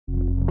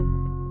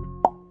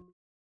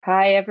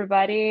Hi,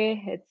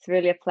 everybody. It's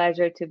really a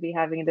pleasure to be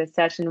having this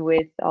session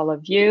with all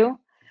of you.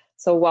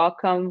 So,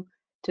 welcome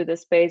to the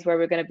space where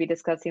we're going to be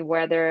discussing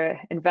whether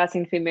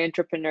investing in female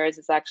entrepreneurs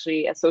is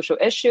actually a social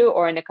issue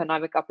or an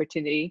economic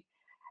opportunity.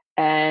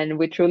 And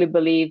we truly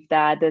believe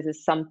that this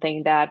is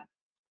something that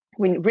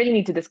we really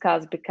need to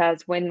discuss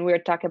because when we're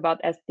talking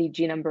about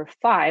SDG number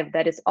 5,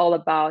 that is all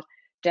about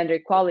gender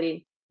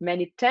equality,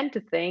 many tend to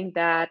think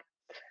that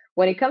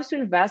when it comes to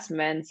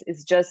investments,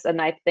 it's just a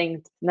nice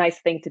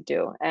thing to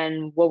do.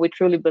 And what we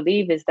truly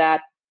believe is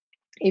that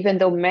even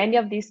though many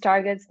of these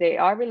targets they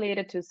are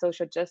related to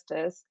social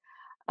justice,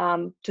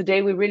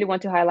 today we really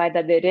want to highlight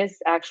that it is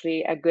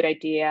actually a good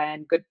idea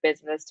and good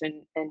business to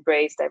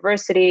embrace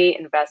diversity,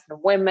 invest in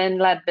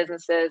women-led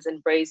businesses,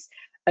 embrace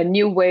a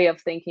new way of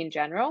thinking in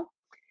general.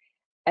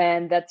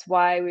 And that's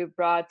why we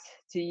brought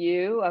to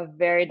you a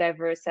very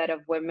diverse set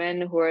of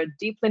women who are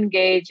deeply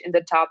engaged in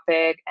the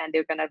topic, and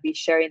they're going to be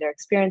sharing their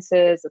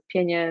experiences,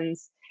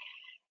 opinions,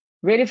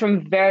 really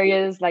from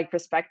various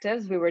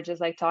perspectives. We were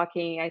just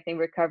talking, I think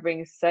we're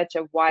covering such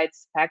a wide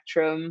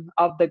spectrum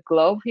of the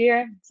globe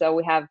here. So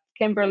we have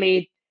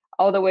Kimberly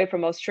all the way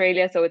from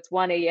Australia, so it's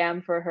 1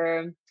 a.m. for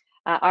her.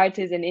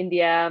 Artis in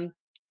India,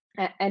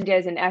 India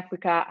is in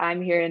Africa.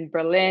 I'm here in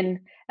Berlin,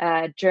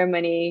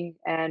 Germany,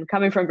 and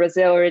coming from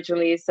Brazil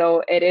originally.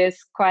 So it is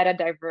quite a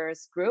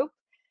diverse group.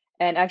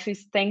 And actually,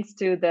 thanks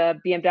to the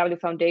BMW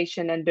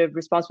Foundation and the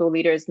Responsible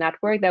Leaders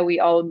Network that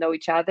we all know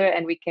each other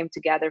and we came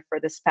together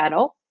for this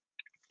panel.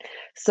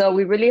 So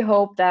we really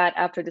hope that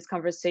after this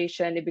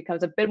conversation, it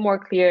becomes a bit more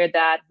clear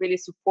that really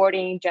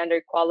supporting gender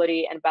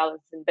equality and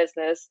balance in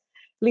business,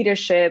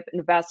 leadership,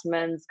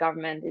 investments,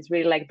 government is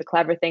really the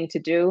clever thing to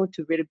do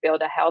to really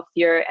build a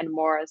healthier and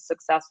more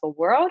successful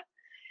world.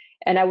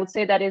 And I would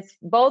say that it's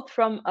both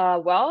from a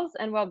wealth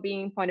and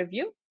well-being point of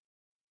view.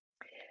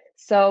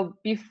 So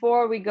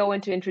before we go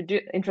into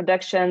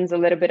introductions, a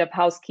little bit of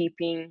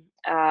housekeeping.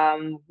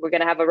 We're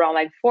going to have around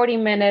 40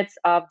 minutes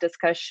of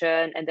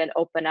discussion and then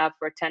open up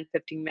for 10,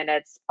 15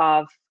 minutes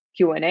of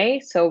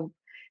Q&A. So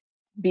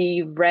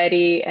be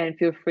ready and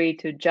feel free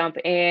to jump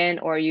in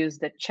or use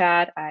the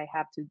chat. I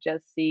have to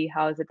just see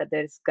how is it that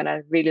this is going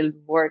to really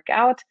work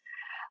out.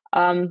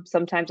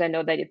 Sometimes I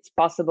know that it's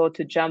possible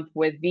to jump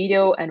with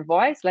video and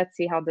voice. Let's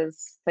see how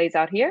this plays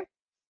out here.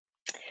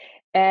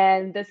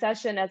 And the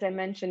session, as I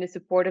mentioned, is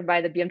supported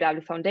by the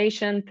BMW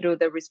Foundation through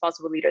the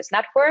Responsible Leaders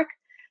Network,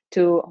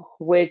 to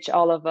which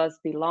all of us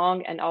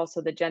belong, and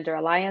also the Gender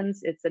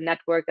Alliance. It's a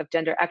network of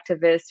gender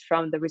activists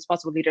from the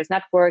Responsible Leaders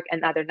Network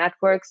and other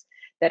networks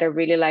that are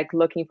really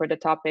looking for the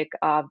topic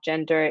of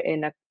gender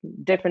in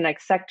different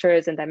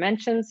sectors and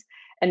dimensions,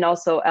 and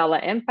also Ella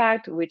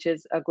Impact, which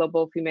is a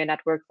global female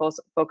network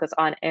focused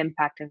on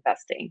impact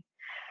investing.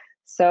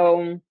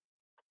 So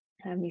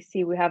let me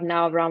see, we have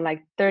now around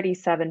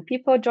 37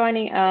 people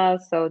joining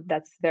us, so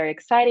that's very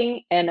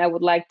exciting. And I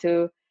would like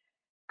to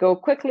go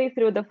quickly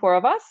through the 4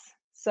 of us.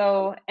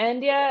 So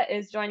India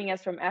is joining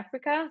us from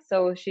Africa.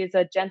 So she's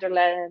a gender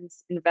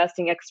lens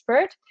investing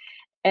expert,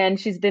 and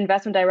she's the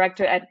investment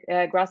director at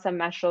Grasa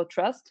Marshall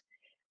Trust,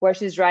 where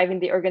she's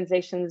driving the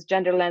organization's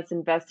gender lens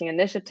investing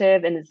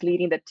initiative and is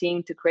leading the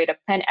team to create a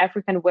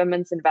Pan-African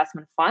women's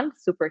investment fund.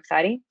 Super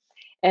exciting.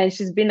 And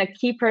she's been a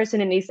key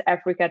person in East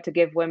Africa to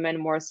give women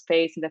more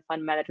space in the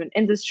fund management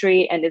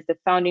industry, and is the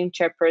founding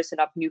chairperson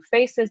of New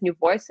Faces, New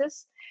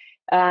Voices,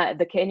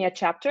 the Kenya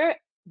chapter,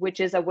 which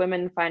is a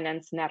women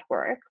finance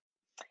network.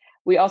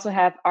 We also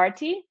have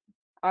Arti.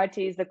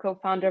 Arti is the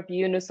co-founder of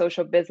Yunus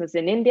Social Business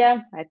in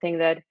India. I think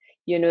that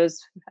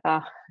Yunus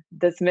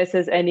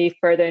dismisses any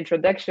further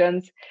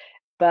introductions,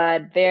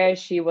 but there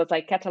she was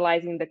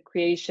catalyzing the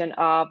creation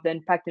of the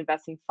impact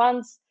investing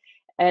funds,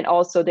 and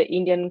also the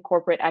Indian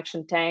Corporate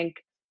Action Tank,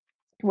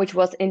 which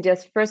was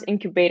India's first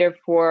incubator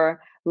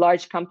for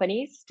large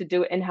companies to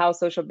do in-house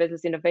social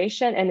business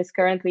innovation, and is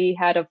currently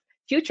head of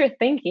future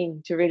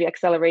thinking to really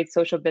accelerate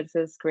social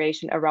business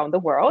creation around the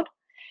world.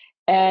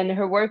 And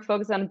her work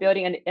focuses on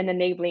building an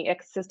enabling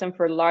ecosystem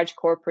for large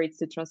corporates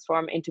to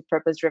transform into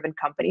purpose-driven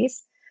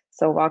companies.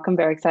 So welcome,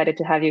 very excited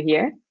to have you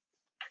here.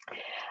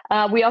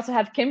 We also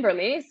have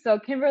Kimberly. So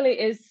Kimberly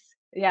is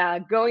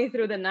going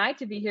through the night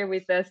to be here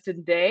with us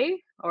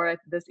today or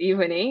this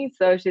evening.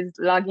 So she's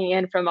logging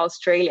in from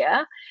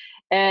Australia,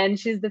 and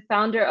she's the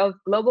founder of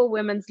Global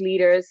Women's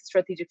Leaders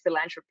Strategic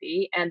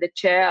Philanthropy and the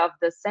chair of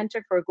the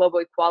Center for Global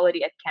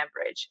Equality at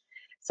Cambridge.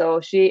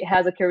 So she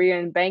has a career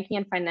in banking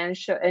and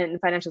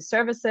financial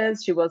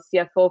services. She was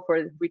CFO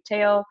for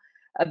retail,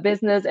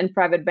 business and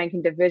private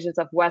banking divisions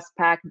of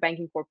Westpac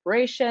Banking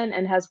Corporation,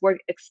 and has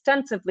worked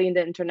extensively in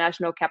the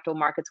international capital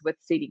markets with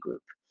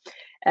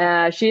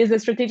Citigroup. She is a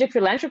strategic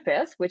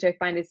philanthropist, which I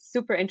find is a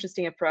super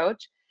interesting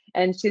approach.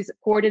 And she's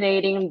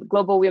coordinating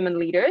global women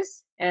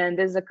leaders. And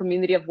this is a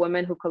community of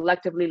women who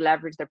collectively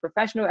leverage their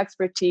professional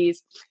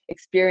expertise,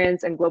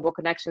 experience, and global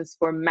connections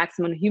for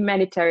maximum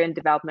humanitarian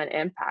development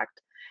impact.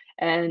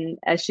 And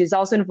as she's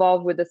also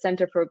involved with the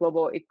Center for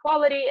Global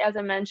Equality, as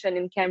I mentioned,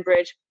 in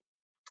Cambridge,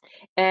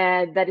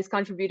 and that is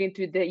contributing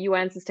to the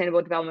UN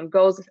Sustainable Development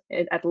Goals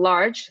at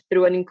large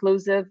through an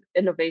inclusive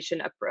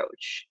innovation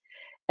approach.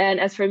 And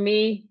as for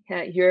me,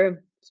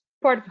 your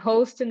part of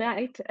host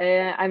tonight,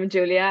 I'm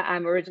Julia.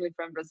 I'm originally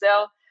from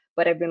Brazil,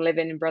 but I've been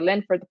living in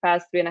Berlin for the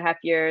past 3.5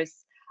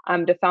 years.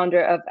 I'm the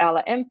founder of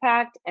Ella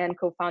Impact and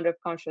co-founder of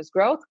Conscious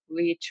Growth,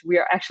 which we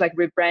are actually like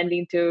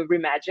rebranding to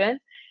Reimagine.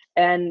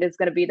 And it's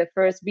going to be the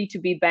first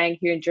B2B bank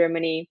here in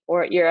Germany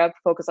or Europe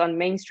focused on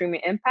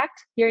mainstreaming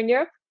impact here in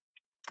Europe.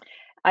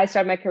 I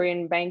started my career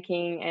in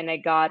banking and I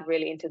got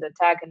really into the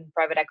tech and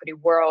private equity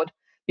world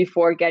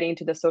before getting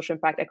into the social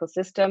impact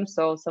ecosystem.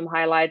 So some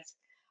highlights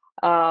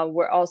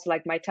were also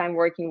like my time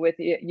working with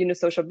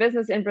Unisocial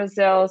Business in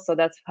Brazil. So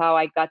that's how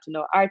I got to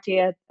know Artie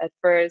at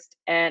first,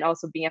 and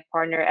also being a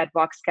partner at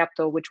Vox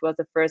Capital, which was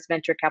the first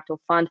venture capital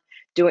fund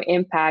doing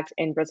impact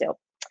in Brazil.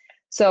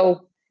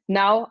 So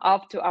now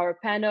up to our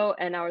panel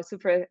and our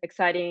super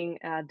exciting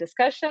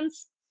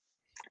discussions.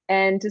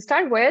 And to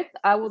start with,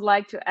 I would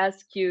like to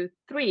ask you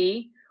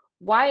three,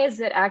 why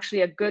is it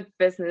actually a good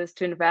business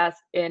to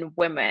invest in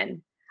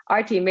women?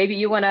 Artie, maybe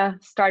you want to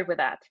start with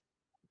that.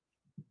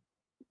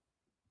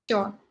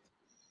 Sure.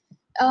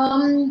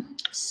 The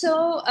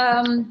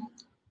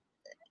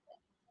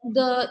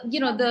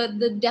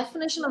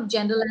definition of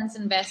gender lens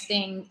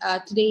investing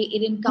today,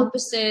 it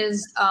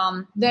encompasses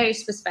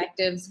various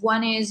perspectives.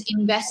 One is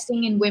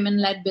investing in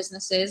women-led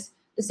businesses.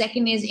 The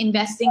second is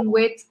investing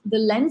with the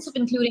lens of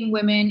including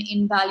women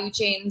in value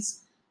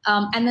chains.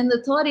 And then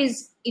the third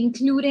is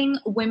including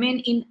women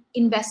in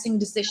investing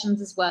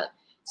decisions as well.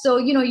 So,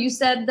 you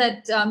said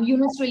that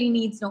Yunus really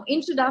needs no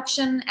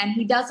introduction, and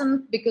he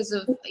doesn't because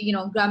of,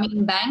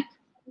 Grameen Bank.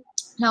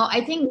 Now,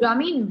 I think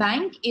Grameen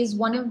Bank is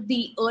one of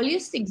the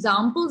earliest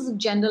examples of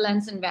gender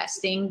lens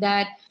investing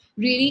that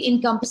really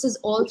encompasses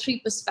all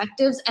three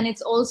perspectives. And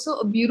it's also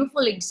a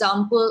beautiful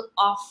example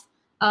of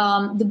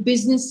the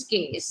business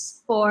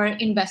case for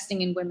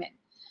investing in women.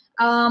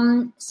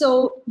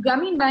 So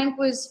Grameen Bank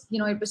was,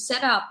 it was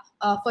set up,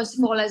 first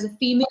of all, as a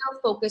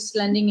female-focused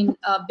lending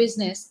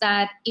business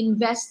that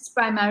invests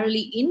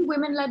primarily in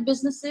women-led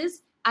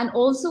businesses, and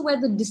also where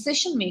the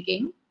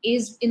decision-making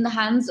is in the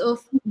hands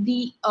of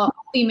the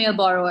female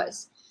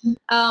borrowers.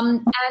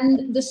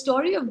 And the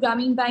story of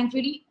Grameen Bank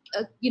really,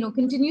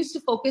 continues to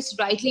focus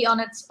rightly on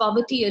its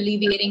poverty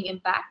alleviating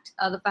impact.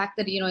 The fact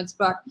that, it's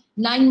brought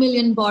 9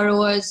 million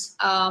borrowers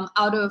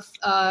out of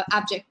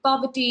abject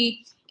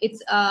poverty.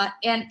 It's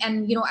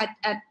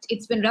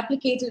it's been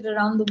replicated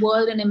around the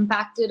world and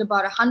impacted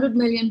about 100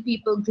 million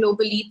people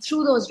globally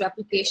through those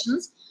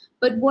replications.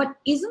 But what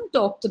isn't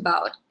talked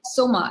about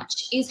so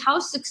much is how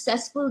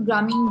successful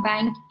Grameen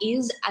Bank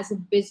is as a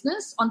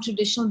business on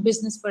traditional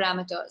business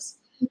parameters.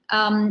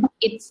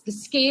 It's the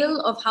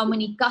scale of how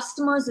many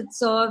customers it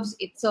serves.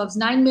 It serves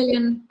 9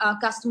 million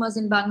customers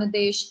in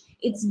Bangladesh.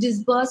 It's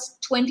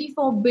disbursed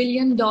 $24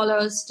 billion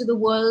to the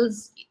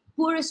world's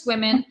poorest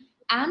women.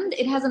 And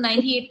it has a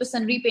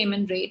 98%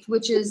 repayment rate,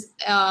 which is,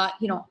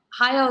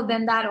 higher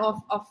than that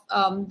of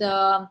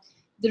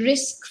the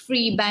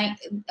risk-free bank,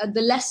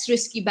 the less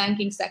risky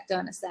banking sector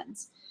in a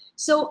sense.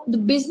 So the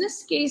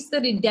business case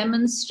that it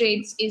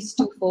demonstrates is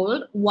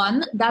twofold.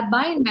 One, that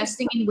by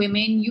investing in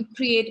women, you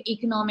create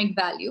economic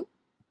value,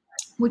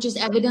 which is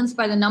evidenced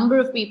by the number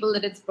of people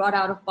that it's brought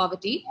out of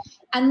poverty.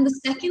 And the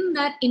second,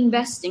 that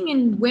investing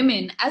in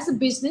women as a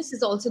business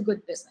is also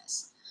good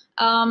business.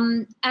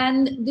 And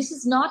this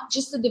is not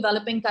just a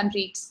developing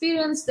country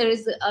experience. There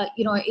is,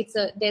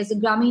 there's a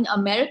Grameen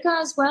America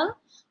as well,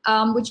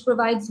 which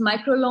provides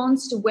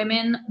microloans to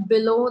women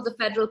below the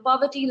federal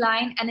poverty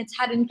line, and it's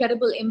had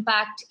incredible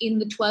impact in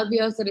the 12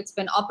 years that it's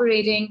been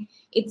operating.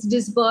 It's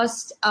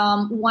disbursed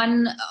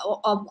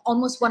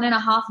almost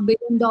 $1.5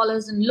 billion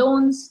in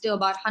loans to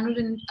about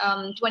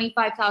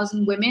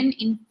 125,000 women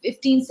in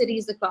 15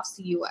 cities across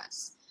the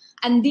US.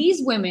 And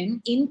these women,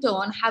 in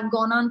turn, have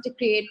gone on to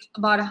create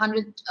about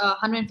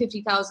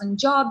 150,000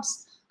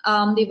 jobs.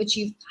 They've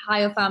achieved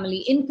higher family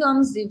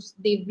incomes.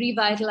 They've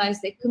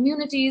revitalized their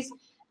communities.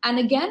 And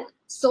again,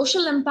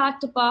 social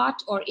impact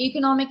apart or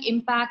economic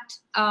impact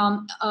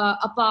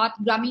apart,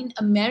 Grameen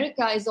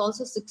America is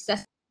also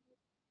successful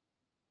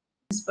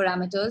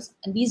parameters.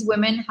 And these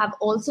women have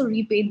also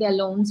repaid their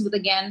loans with,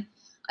 again,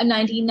 a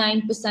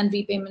 99%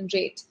 repayment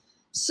rate.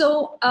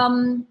 So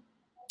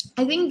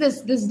I think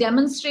this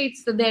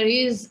demonstrates that there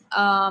is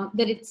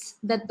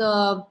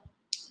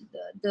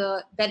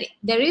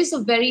there is a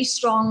very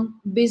strong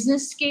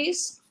business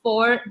case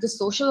for the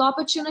social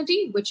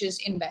opportunity, which is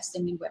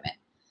investing in women.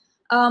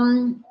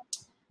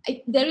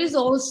 There is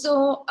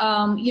also,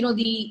 now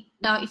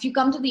if you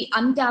come to the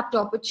untapped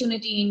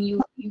opportunity and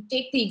you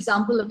take the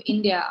example of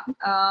India,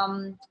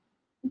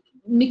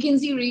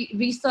 McKinsey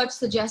research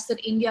suggests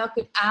that India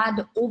could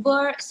add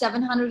over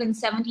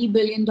 $770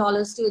 billion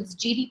to its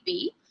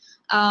GDP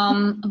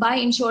by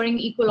ensuring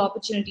equal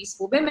opportunities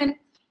for women.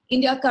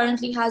 India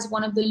currently has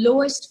one of the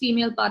lowest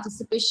female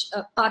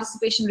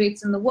participation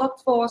rates in the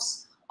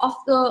workforce.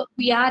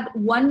 We add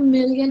 1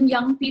 million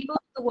young people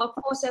to the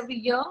workforce every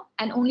year,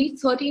 and only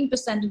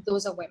 13% of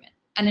those are women.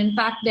 And in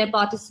fact, their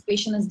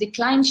participation has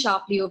declined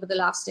sharply over the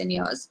last 10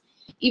 years.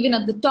 Even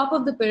at the top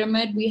of the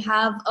pyramid, we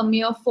have a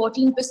mere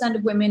 14%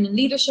 of women in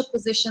leadership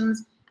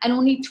positions and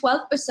only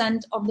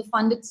 12% of the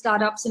funded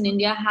startups in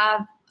India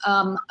have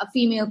a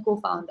female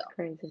co-founder.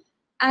 Crazy.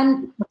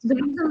 And the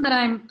reason that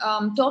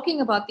I'm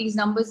talking about these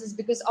numbers is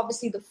because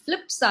obviously the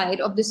flip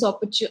side of this of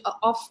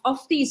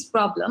these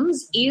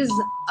problems is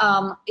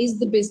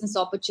the business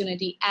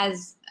opportunity,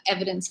 as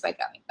evidenced by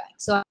Coming Back.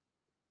 So it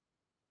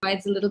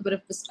provides a little bit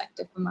of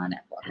perspective from our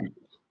network.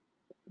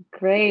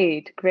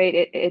 Great.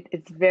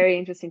 It's very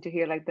interesting to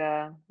hear like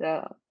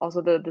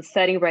the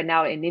setting right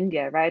now in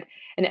India, right?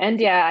 In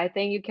India, I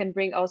think you can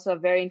bring also a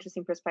very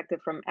interesting perspective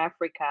from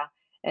Africa.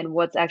 And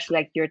what's actually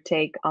like your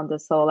take on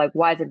this whole, like,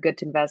 why is it good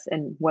to invest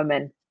in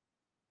women?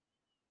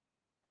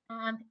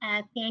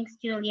 Thanks,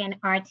 Julie and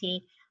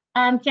Arti.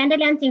 Gender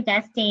lens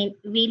investing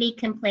really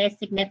can play a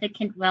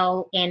significant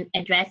role in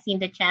addressing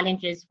the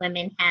challenges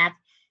women have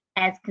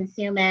as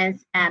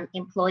consumers,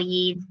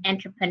 employees,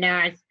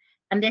 entrepreneurs.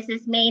 And this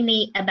is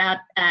mainly about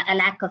a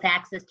lack of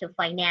access to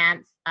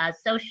finance,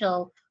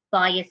 social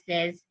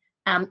biases,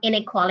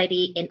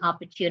 inequality in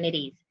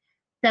opportunities.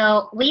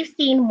 So we've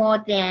seen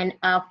more than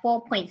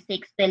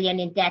 4.6 billion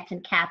in debt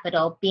and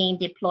capital being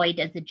deployed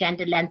as a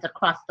gender lens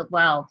across the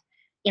world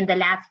in the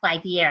last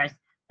 5 years.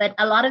 But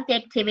a lot of the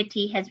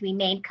activity has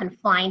remained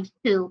confined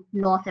to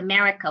North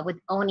America, with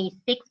only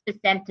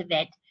 6% of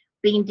it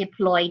being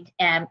deployed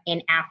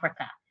in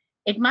Africa.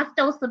 It must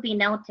also be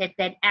noted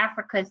that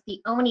Africa is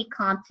the only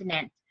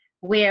continent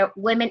where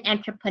women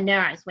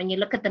entrepreneurs, when you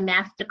look at the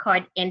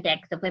MasterCard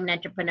Index of women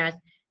entrepreneurs,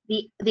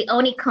 the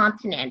only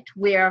continent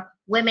where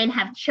women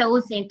have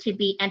chosen to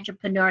be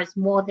entrepreneurs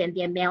more than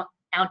their male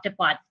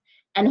counterparts,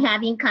 and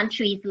having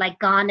countries like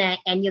Ghana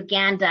and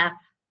Uganda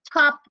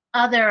top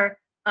other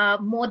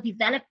more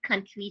developed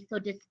countries. So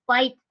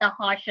despite the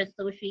harsher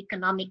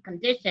socioeconomic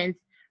conditions,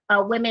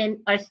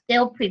 women are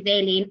still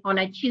prevailing on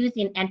a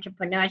choosing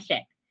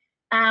entrepreneurship.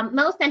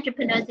 Most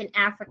entrepreneurs in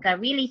Africa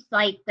really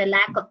cite the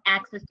lack of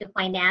access to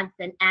finance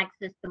and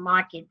access to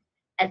markets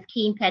as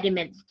key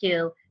impediments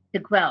to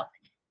growth.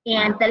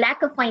 And the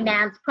lack of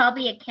finance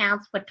probably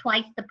accounts for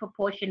twice the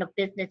proportion of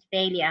business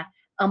failure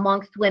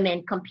amongst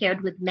women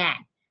compared with men.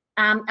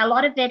 A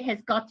lot of it has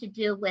got to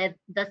do with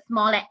the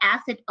smaller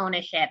asset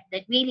ownership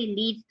that really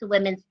leads to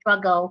women's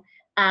struggle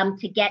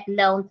to get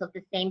loans of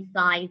the same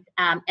size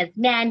as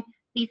men.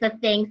 These are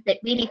things that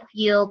really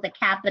fuel the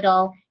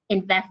capital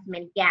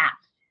investment gap.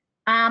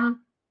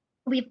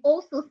 We've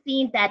also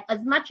seen that as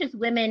much as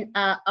women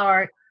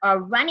are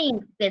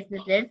running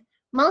businesses,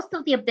 most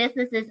of their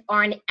businesses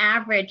are on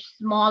average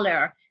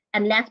smaller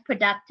and less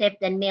productive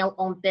than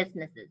male-owned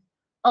businesses.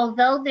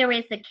 Although there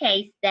is a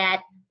case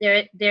that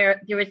there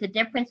is a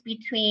difference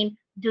between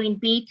doing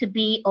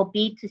B2B or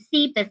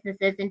B2C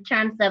businesses in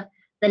terms of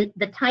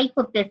the type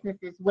of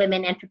businesses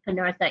women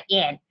entrepreneurs are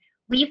in.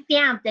 We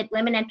found that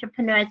women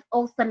entrepreneurs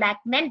also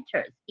lack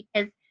mentors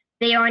because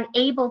they aren't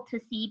able to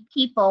see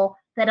people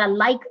that are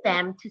like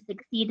them to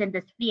succeed in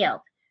this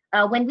field.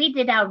 When we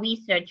did our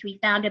research, we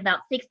found about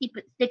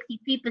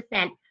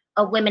 63%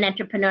 of women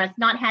entrepreneurs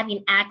not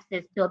having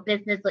access to a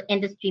business or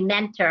industry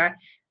mentor,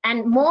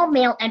 and more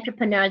male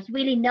entrepreneurs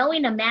really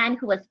knowing a man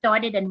who has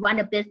started and run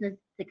a business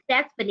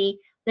successfully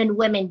than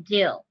women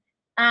do.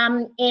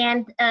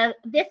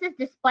 This is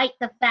despite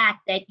the fact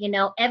that,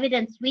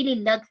 evidence really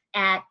looks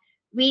at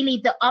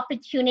really the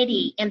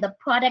opportunity in the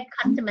product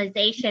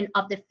customization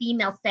of the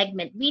female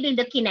segment, really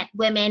looking at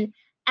women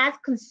as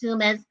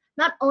consumers,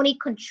 not only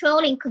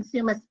controlling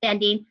consumer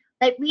spending,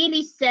 but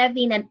really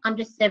serving an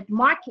underserved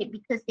market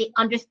because they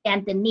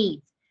understand the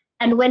needs.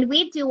 And when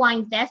we do our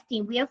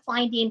investing, we are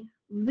finding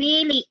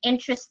really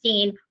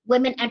interesting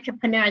women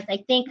entrepreneurs.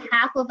 I think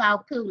half of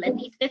our pool, at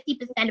least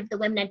 50% of the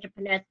women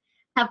entrepreneurs,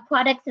 have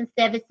products and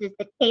services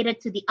that cater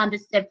to the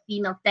underserved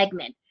female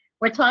segment.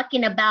 We're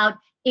talking about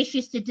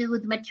issues to do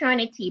with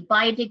maternity,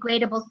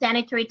 biodegradable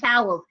sanitary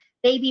towels,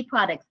 baby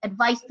products,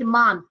 advice to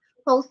moms,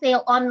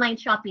 wholesale online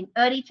shopping,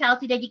 early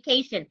childhood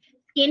education,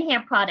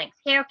 skincare products,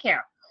 hair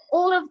care.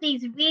 All of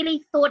these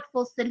really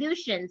thoughtful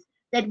solutions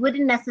that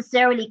wouldn't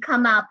necessarily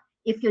come up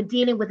if you're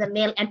dealing with a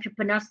male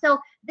entrepreneur. So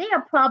there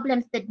are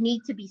problems that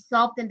need to be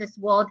solved in this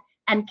world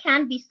and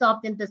can be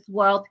solved in this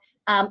world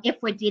if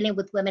we're dealing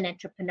with women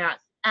entrepreneurs.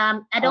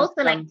 I'd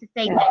also like to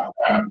say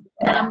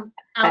that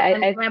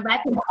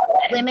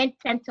women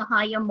tend to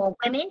hire more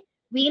women,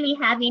 really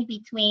having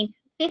between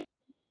 50%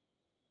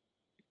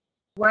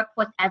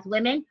 workforce as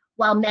women,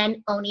 while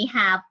men only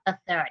have a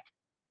third.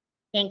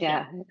 Thank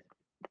you.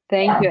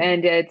 Thank you,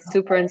 Andy. It's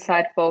super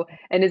insightful.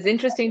 And it's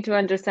interesting to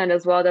understand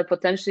as well that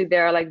potentially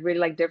there are like really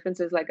like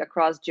differences like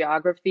across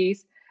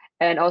geographies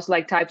and also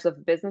like types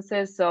of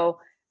businesses. So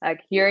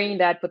like hearing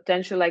that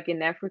potential like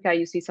in Africa,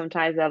 you see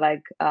sometimes that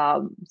like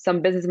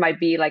some business might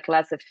be like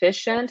less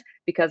efficient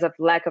because of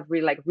lack of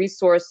like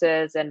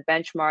resources and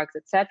benchmarks,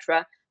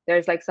 etc.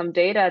 There's like some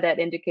data that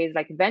indicates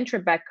like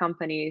venture-backed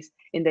companies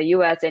in the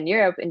US and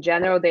Europe in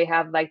general, they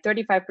have like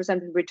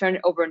 35% return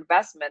over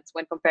investments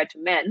when compared to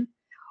men,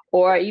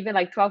 or even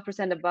like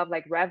 12% above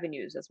like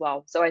revenues as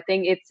well. So I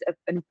think it's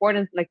an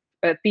important like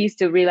piece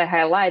to really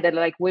highlight that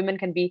like women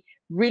can be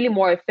really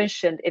more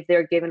efficient if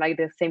they're given like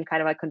the same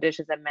kind of like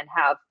conditions that men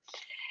have.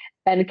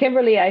 And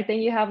Kimberly, I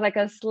think you have like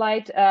a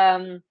slight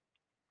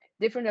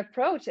different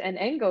approach and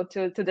angle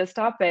to this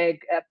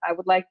topic. I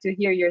would like to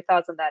hear your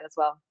thoughts on that as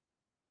well.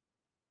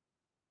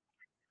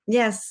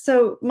 Yes.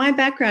 So my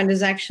background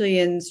is actually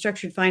in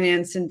structured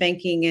finance and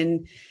banking.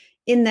 And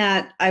in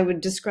that, I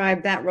would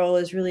describe that role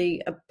as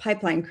really a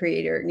pipeline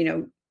creator,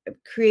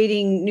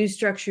 creating new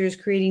structures,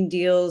 creating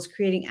deals,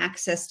 creating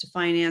access to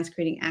finance,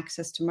 creating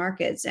access to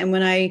markets. And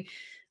when I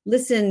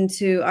listen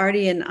to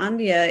Artie and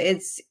Andya,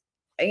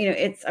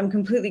 I'm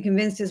completely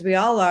convinced, as we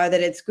all are,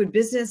 that it's good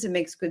business. It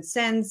makes good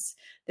sense.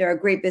 There are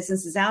great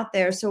businesses out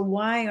there. So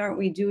why aren't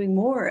we doing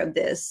more of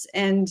this?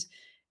 And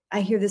I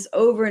hear this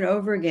over and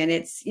over again.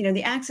 It's,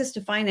 the access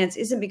to finance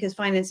isn't because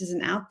finance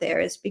isn't out there.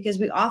 It's because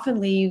we often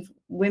leave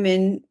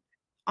women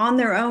on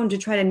their own to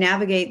try to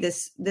navigate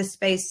this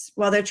space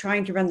while they're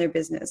trying to run their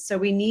business. So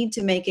we need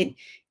to make it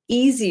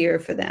easier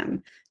for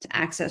them to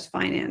access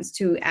finance,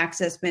 to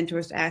access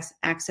mentors, to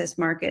access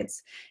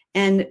markets.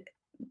 And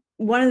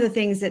one of the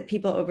things that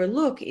people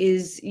overlook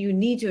is you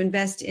need to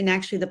invest in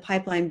actually the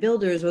pipeline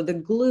builders or the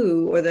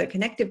glue or the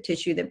connective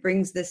tissue that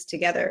brings this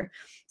together.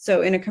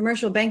 So in a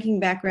commercial banking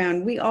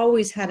background, we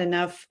always had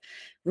enough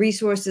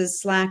resources,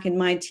 Slack in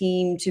my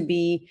team, to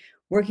be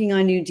working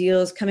on new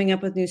deals, coming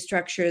up with new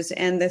structures,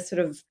 and the sort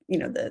of,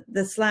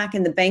 the Slack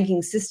and the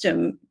banking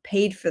system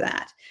paid for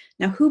that.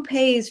 Now, who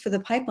pays for the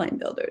pipeline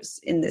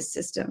builders in this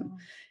system?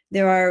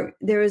 There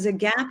is a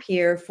gap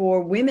here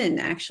for women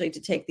actually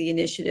to take the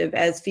initiative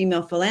as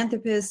female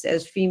philanthropists,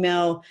 as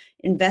female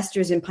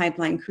investors and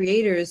pipeline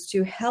creators,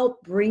 to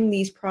help bring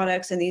these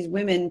products and these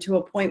women to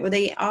a point where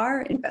they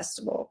are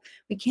investable.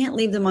 We can't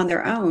leave them on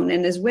their own.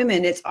 And as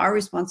women, it's our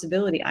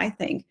responsibility, I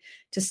think,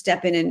 to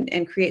step in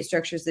and create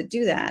structures that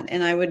do that.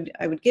 And I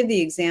would give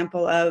the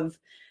example of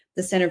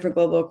the Center for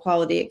Global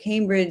Equality at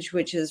Cambridge,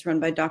 which is run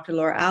by Dr.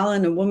 Laura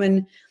Allen, a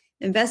woman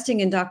investing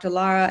in Dr.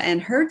 Lara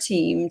and her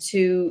team.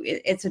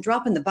 It's a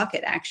drop in the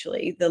bucket,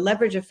 actually. The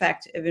leverage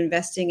effect of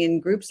investing in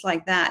groups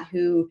like that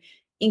who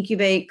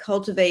incubate,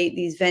 cultivate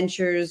these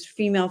ventures,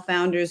 female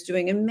founders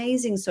doing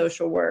amazing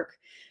social work,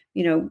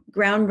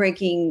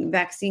 groundbreaking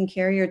vaccine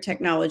carrier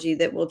technology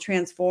that will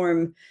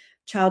transform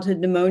childhood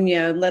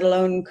pneumonia, let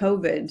alone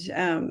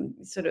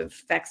COVID sort of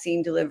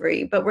vaccine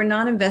delivery. But we're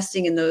not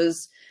investing in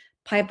those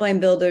pipeline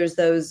builders,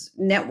 those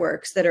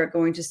networks that are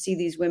going to see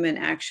these women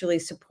actually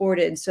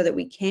supported so that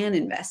we can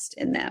invest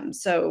in them.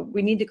 So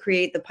we need to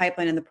create the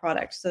pipeline and the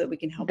product so that we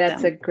can help them.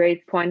 That's a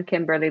great point,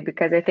 Kimberly,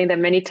 because I think that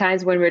many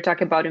times when we're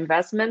talking about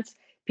investments,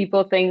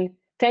 people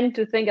tend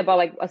to think about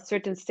like a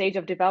certain stage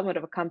of development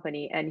of a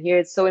company. And here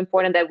it's so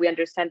important that we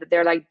understand that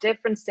there are like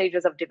different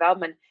stages of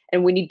development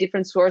and we need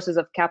different sources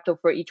of capital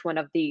for each one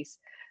of these.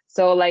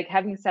 So like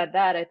having said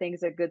that, I think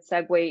it's a good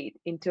segue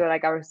into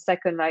like our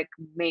second like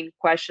main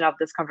question of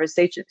this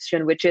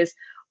conversation, which is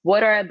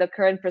what are the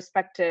current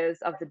perspectives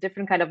of the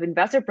different kind of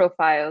investor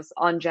profiles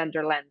on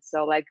gender lens?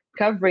 So like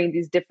covering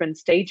these different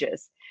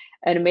stages.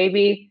 And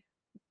maybe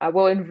I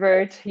will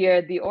invert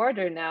here the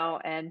order now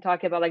and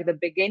talk about like the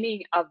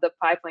beginning of the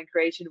pipeline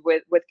creation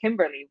with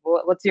Kimberly.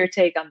 What's your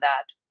take on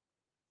that?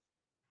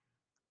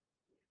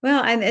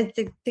 Well, I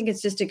think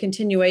it's just a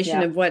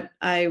continuation of what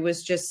I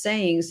was just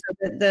saying. So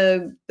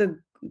the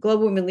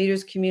Global Women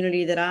Leaders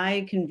community that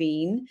I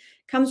convene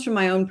comes from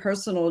my own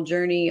personal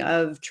journey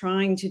of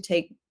trying to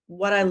take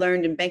what I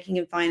learned in banking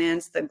and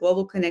finance, the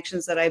global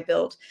connections that I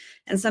built,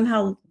 and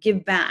somehow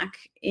give back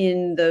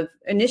in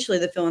initially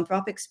the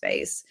philanthropic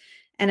space.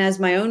 And as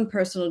my own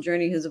personal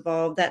journey has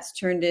evolved, that's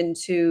turned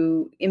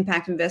into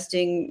impact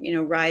investing,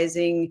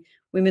 rising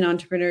women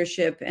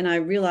entrepreneurship. And I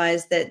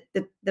realized that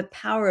the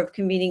power of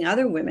convening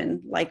other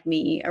women like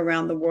me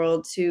around the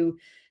world to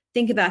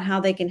think about how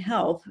they can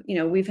help.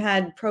 We've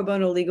had pro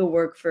bono legal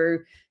work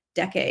for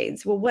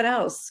decades. Well, what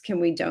else can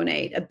we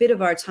donate? A bit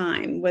of our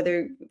time,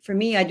 whether for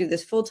me, I do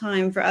this full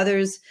time, for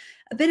others,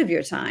 a bit of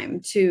your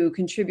time to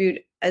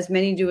contribute, as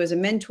many do as a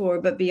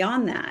mentor. But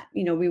beyond that,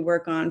 we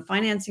work on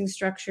financing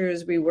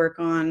structures, we work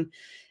on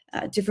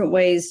different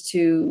ways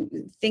to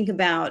think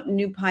about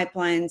new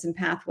pipelines and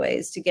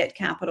pathways to get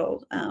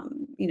capital,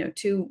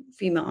 to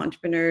female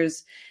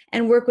entrepreneurs,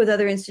 and work with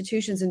other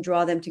institutions and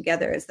draw them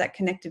together. It's that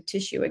connective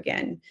tissue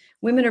again.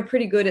 Women are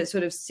pretty good at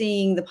sort of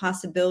seeing the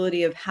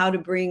possibility of how to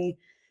bring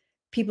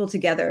people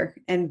together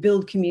and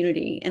build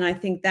community. And I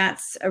think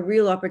that's a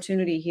real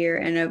opportunity here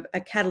and a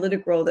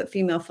catalytic role that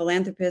female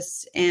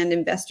philanthropists and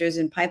investors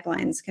in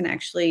pipelines can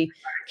actually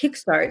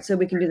kickstart so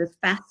we can do this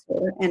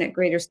faster and at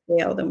greater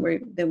scale than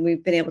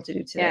we've been able to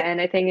do today. Yeah,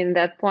 and I think in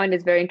that point,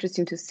 it's very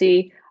interesting to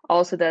see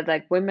also that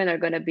like women are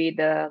going to be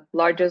the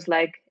largest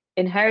like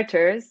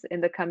inheritors in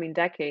the coming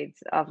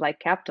decades of like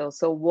capital.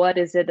 So what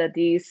is it that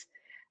these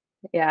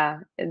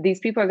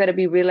people are going to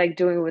be really like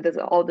doing with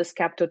all this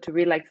capital to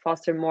really like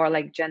foster more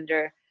like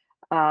gender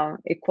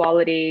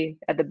equality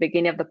at the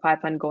beginning of the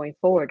pipeline going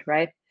forward,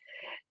 right?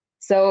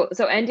 So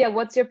Andya,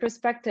 what's your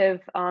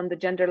perspective on the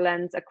gender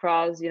lens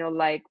across,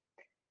 like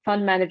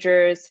fund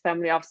managers,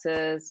 family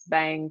offices,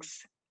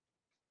 banks?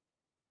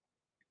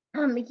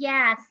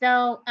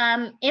 So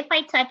if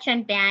I touch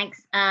on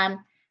banks,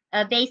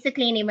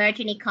 Basically, in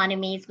emerging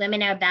economies,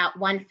 women are about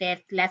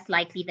 1/5 less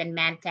likely than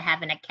men to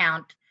have an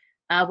account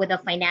with a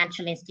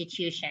financial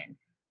institution.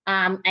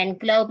 And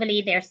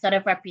globally, they sort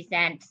of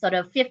represent sort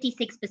of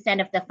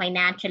 56% of the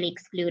financially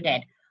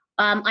excluded.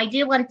 I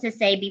do want to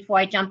say before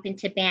I jump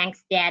into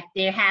banks that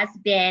there has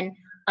been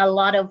a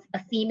lot of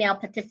female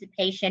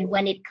participation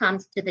when it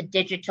comes to the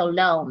digital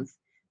loans.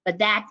 But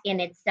that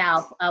in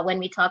itself, when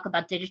we talk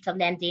about digital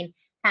lending,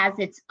 has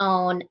its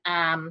own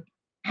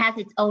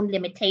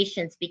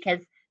limitations because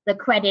the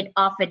credit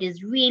offered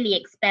is really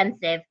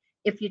expensive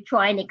if you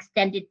try and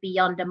extend it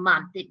beyond a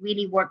month. It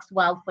really works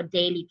well for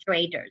daily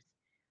traders.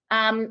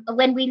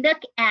 When we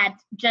look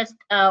at just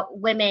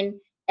women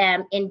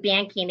in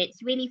banking,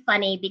 it's really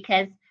funny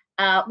because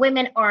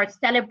women are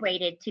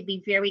celebrated to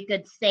be very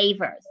good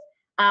savers.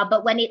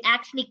 But when it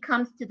actually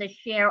comes to the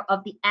share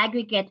of the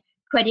aggregate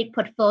credit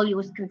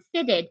portfolios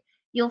considered,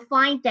 you'll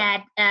find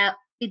that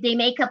they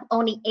make up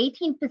only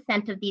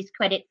 18% of these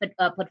credit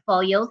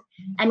portfolios.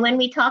 And when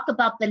we talk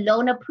about the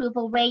loan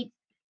approval rates,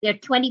 they're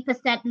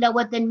 20%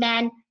 lower than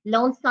men.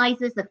 Loan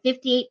sizes are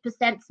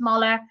 58%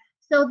 smaller.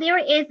 So there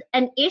is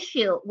an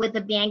issue with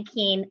the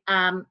banking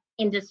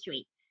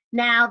industry.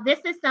 Now, this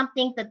is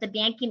something that the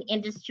banking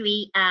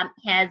industry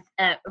has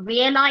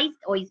realized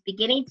or is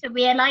beginning to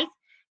realize.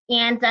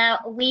 And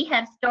we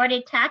have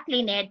started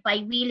tackling it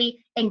by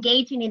really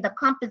engaging in the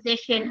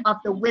composition of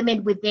the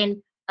women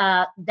within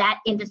that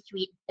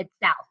industry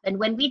itself. And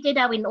when we did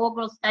our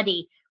inaugural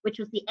study, which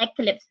was the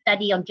Eclipse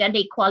study on gender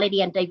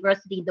equality and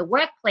diversity in the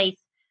workplace,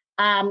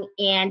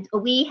 and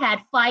we had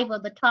 5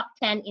 of the top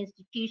 10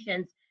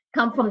 institutions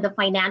come from the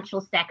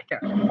financial sector.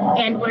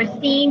 And we're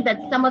seeing that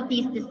some of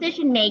these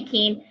decision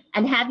making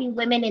and having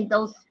women in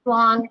those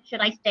strong,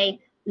 should I say,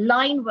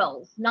 line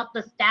roles, not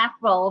the staff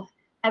roles,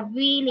 have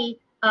really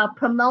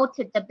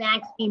promoted the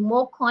banks being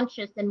more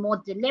conscious and more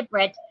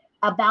deliberate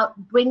about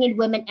bringing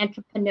women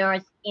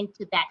entrepreneurs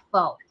into that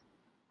fold.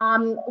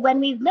 When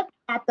we look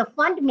at the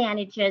fund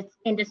managers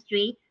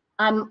industry,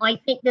 I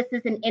think this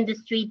is an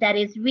industry that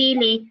is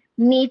really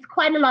needs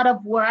quite a lot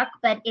of work,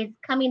 but is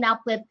coming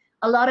up with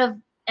a lot of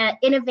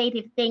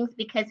innovative things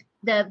because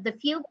the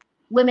few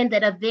women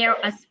that are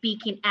there are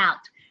speaking out.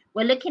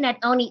 We're looking at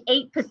only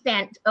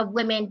 8% of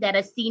women that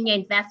are senior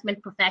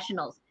investment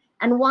professionals.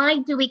 And why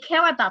do we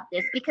care about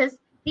this? Because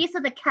these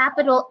are the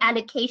capital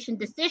allocation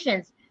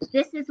decisions.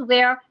 This is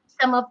where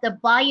some of the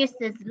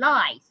biases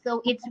lie.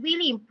 So it's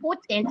really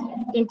important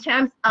in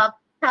terms of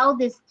how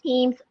these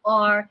teams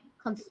are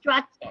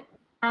constructed.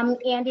 And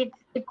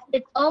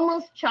it's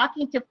almost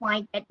shocking to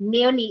find that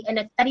nearly, in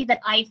a study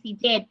that IFC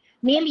did,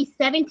 nearly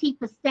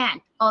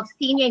 70% of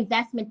senior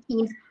investment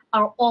teams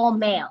are all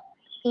male.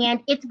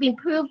 And it's been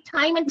proved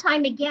time and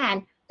time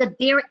again that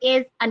there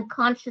is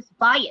unconscious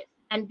bias.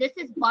 And this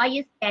is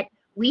bias that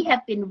we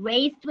have been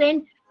raised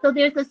in. So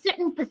there's a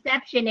certain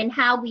perception in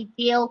how we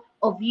deal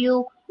or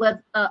view with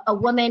a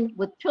woman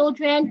with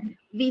children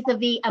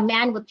vis-a-vis a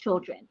man with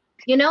children.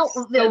 You know,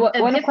 so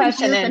one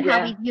question and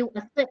how we view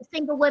a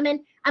single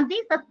woman. And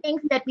these are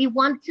things that we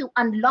want to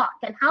unlock.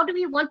 And how do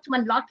we want to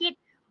unlock it?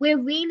 We're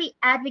really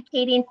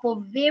advocating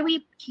for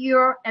very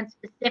pure and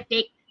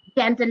specific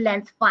gender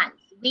lens funds.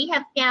 We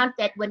have found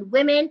that when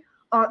women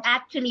are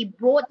actually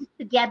brought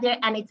together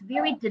and it's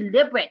very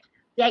deliberate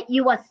that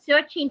you are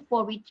searching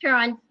for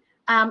returns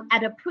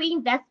at a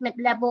pre-investment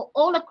level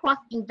all across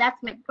the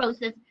investment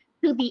process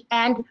to the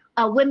end,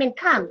 women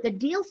come. The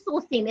deal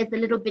sourcing is a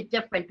little bit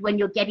different when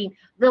you're getting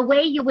the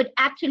way you would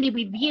actually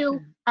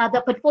review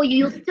the portfolio.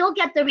 You'll still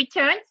get the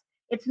returns.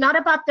 It's not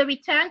about the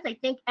returns. I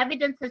think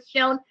evidence has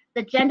shown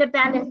the gender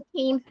balanced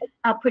teams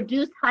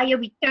produce higher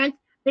returns.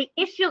 The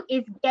issue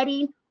is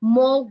getting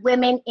more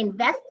women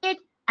invested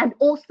and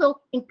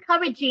also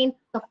encouraging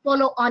the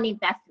follow-on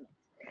investment.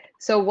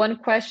 So one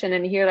question,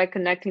 and here like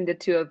connecting the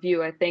two of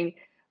you, I think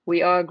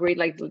we all agree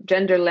like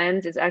gender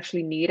lens is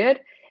actually needed.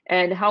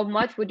 And how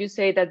much would you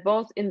say that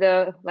both in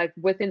the like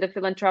within the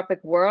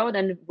philanthropic world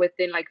and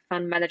within like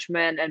fund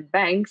management and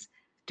banks,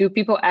 do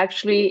people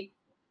actually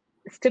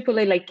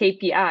stipulate like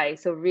KPI,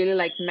 so really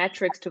like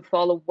metrics to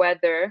follow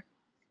whether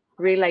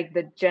really like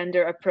the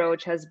gender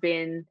approach has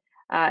been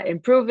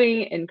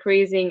improving,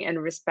 increasing,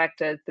 and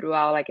respected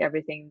throughout like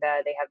everything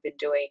that they have been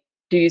doing?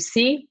 Do you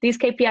see these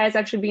KPIs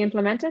actually being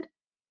implemented?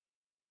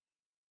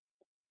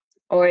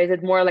 Or is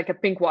it more like a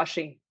pink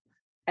washing?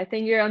 I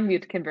think you're on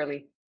mute,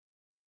 Kimberly.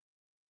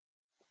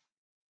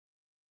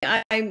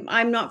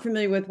 I'm not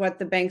familiar with what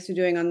the banks are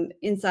doing on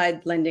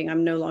inside lending.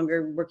 I'm no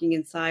longer working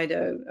inside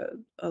a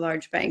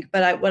large bank.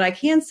 But what I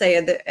can say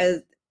is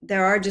that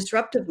there are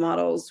disruptive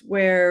models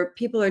where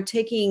people are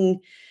taking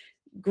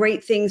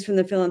great things from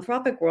the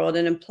philanthropic world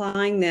and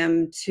applying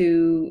them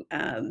to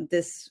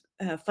this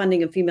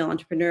funding of female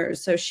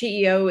entrepreneurs. So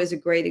SheEO is a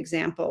great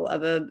example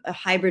of a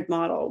hybrid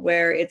model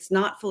where it's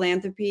not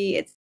philanthropy,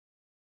 it's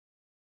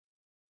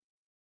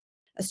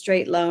a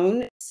straight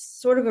loan. It's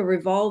sort of a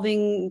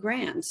revolving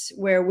grant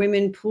where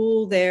women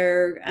pool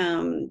their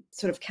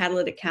sort of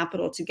catalytic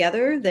capital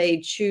together.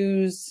 They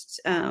choose,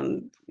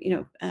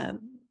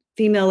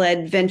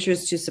 female-led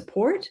ventures to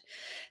support.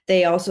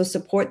 They also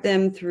support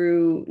them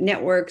through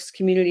networks,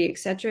 community, et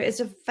cetera. It's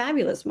a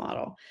fabulous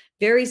model,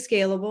 very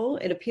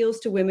scalable. It appeals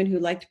to women who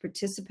like to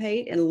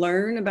participate and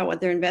learn about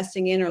what they're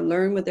investing in or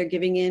learn what they're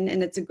giving in.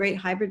 And it's a great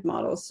hybrid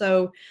model.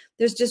 So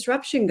there's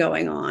disruption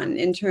going on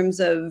in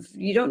terms of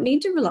you don't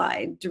need to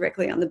rely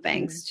directly on the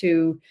banks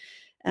to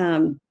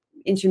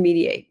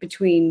intermediate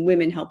between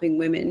women helping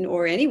women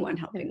or anyone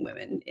helping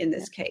women in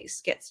this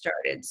case get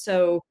started.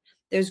 So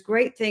there's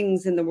great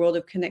things in the world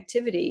of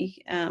connectivity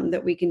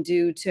that we can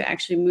do to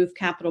actually move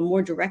capital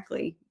more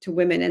directly to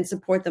women and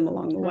support them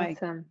along the way.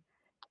 Awesome.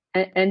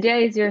 India,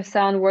 is your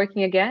sound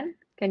working again?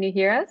 Can you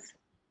hear us?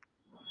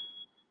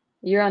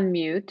 You're on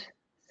mute,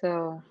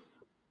 so.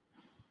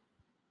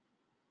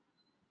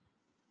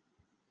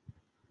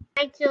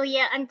 Hi,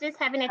 Julia. I'm just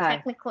having a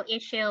technical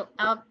issue.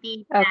 I'll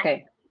be back.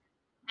 Okay.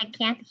 I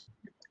can't.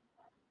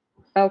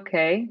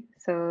 Okay,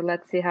 so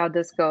let's see how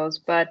this goes.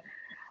 But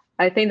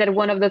I think that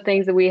one of the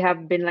things that we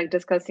have been like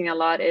discussing a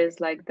lot is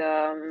like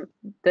the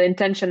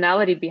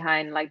intentionality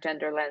behind like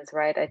gender lens,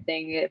 right? I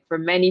think for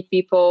many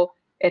people,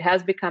 it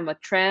has become a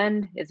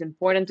trend. It's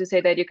important to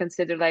say that you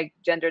consider like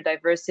gender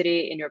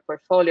diversity in your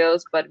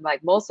portfolios, but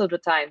like most of the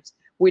times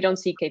we don't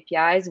see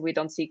KPIs, we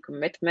don't see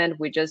commitment.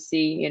 We just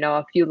see, you know,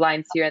 a few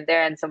lines here and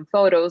there and some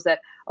photos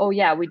that, oh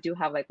yeah, we do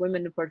have like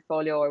women in the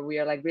portfolio, or we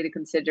are like really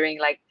considering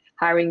like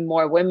hiring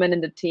more women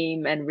in the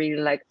team and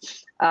really like,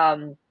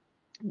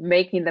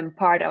 making them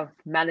part of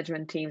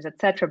management teams,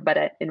 etc.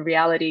 But in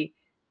reality,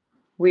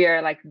 we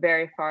are like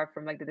very far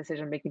from like the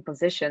decision-making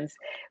positions,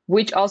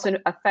 which also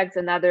affects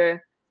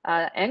another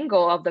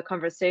angle of the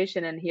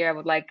conversation. And here I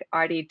would like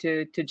Artie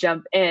to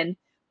jump in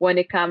when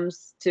it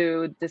comes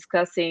to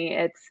discussing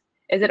is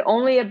it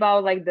only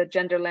about like the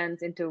gender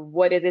lens into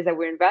what it is that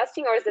we're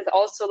investing, or is it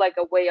also like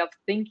a way of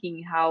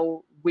thinking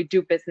how we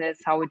do business,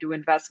 how we do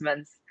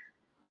investments?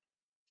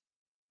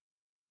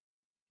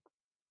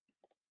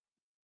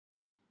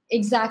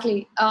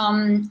 Exactly.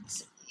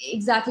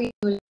 Exactly.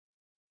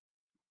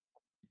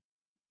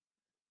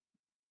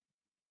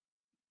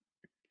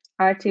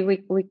 Artie,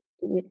 we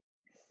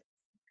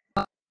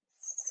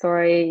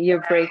sorry,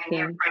 you're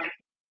breaking.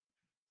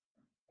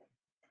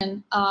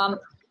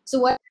 So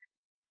what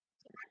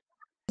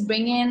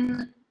bring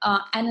in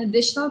an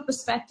additional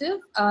perspective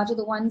to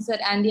the ones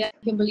that Andy and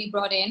Kimberly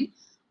brought in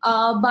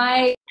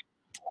by.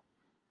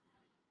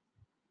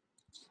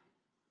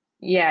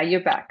 Yeah,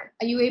 you're back.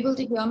 Are you able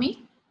to hear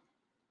me?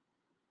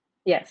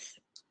 Yes.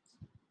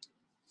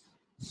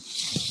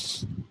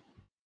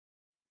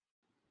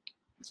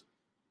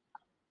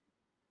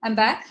 I'm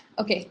back.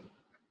 Okay.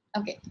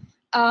 Okay.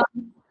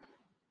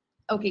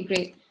 Okay,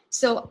 great.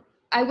 So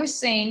I was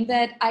saying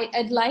that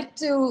I'd like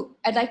to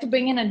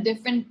bring in a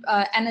different,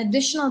 an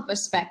additional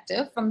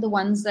perspective from the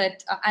ones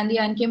that Andy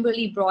and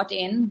Kimberly brought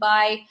in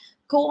by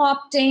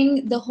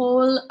co-opting the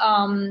whole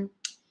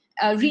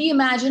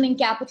reimagining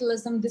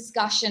capitalism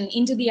discussion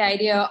into the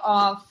idea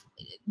of,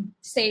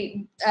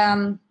 say,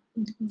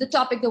 the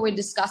topic that we're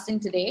discussing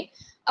today,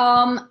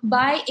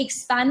 by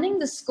expanding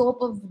the scope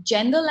of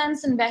gender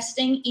lens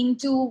investing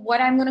into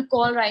what I'm going to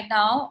call right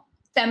now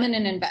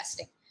feminine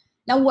investing.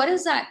 Now, what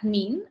does that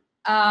mean?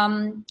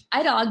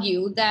 I'd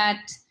argue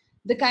that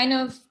the kind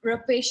of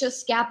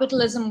rapacious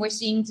capitalism we're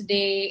seeing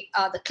today,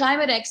 the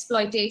climate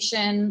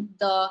exploitation,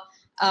 the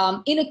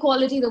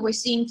inequality that we're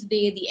seeing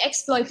today, the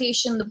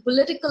exploitation, the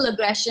political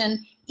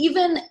aggression,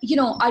 even, you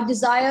know, our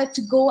desire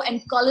to go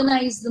and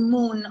colonize the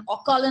moon or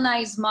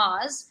colonize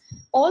Mars,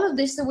 all of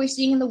this that we're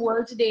seeing in the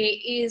world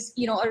today is,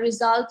 you know, a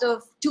result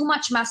of too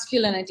much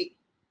masculinity,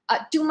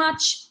 too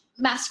much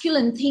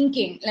masculine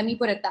thinking, let me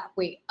put it that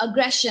way,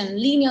 aggression,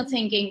 linear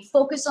thinking,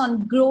 focus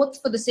on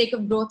growth for the sake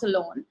of growth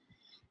alone.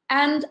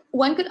 And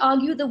one could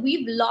argue that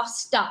we've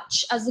lost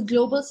touch as a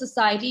global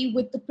society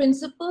with the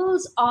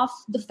principles of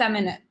the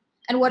feminine.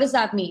 And what does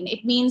that mean?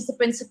 It means the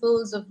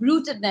principles of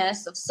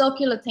rootedness, of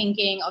circular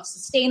thinking, of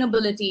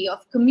sustainability,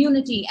 of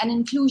community and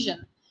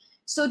inclusion.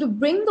 So to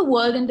bring the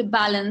world into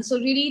balance, so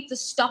really to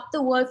stop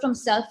the world from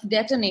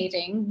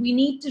self-detonating, we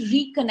need to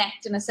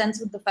reconnect in a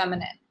sense with the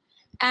feminine.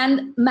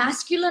 And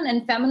masculine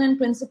and feminine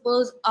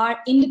principles are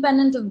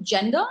independent of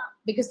gender,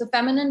 because the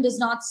feminine does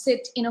not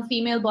sit in a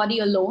female body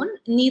alone,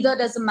 neither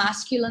does the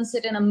masculine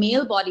sit in a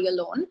male body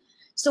alone.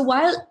 So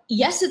while,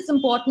 yes, it's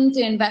important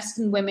to invest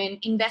in women,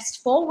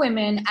 invest for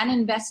women, and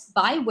invest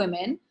by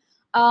women,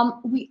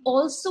 we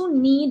also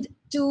need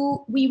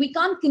to, we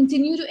can't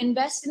continue to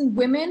invest in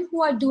women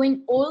who are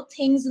doing old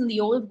things in the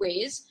old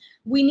ways.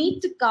 We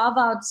need to carve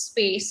out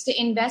space to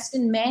invest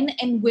in men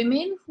and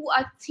women who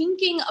are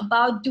thinking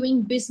about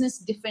doing business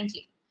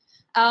differently.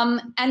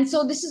 And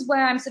so this is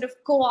where I'm sort of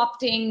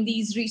co-opting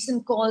these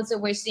recent calls that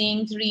we're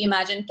seeing to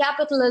reimagine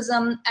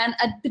capitalism. And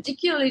I'd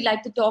particularly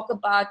like to talk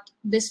about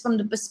this from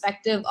the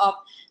perspective of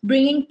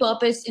bringing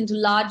purpose into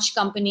large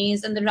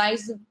companies and the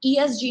rise of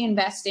ESG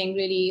investing,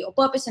 really, or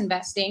purpose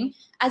investing,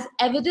 as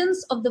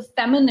evidence of the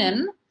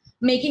feminine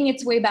making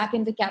its way back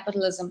into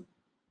capitalism.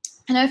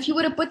 And if you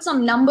were to put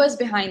some numbers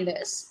behind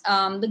this,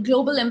 the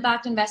global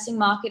impact investing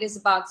market is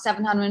about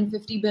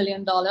 $750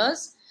 billion.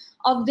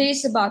 Of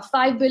this, about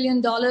 $5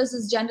 billion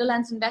is gender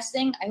lens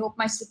investing. I hope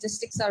my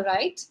statistics are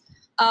right.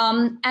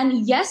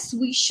 And yes,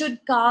 we should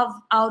carve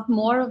out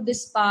more of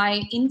this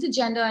pie into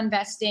gender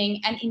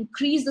investing and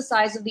increase the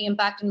size of the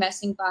impact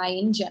investing pie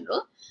in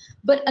general.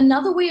 But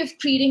another way of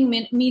creating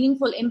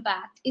meaningful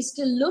impact is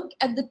to look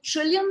at the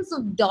trillions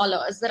of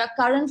dollars that are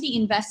currently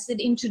invested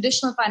in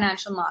traditional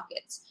financial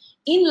markets,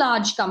 in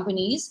large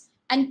companies,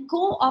 and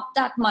co-opt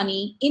that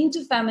money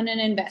into feminine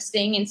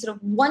investing in sort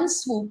of one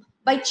swoop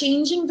by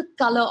changing the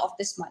color of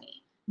this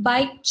money,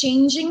 by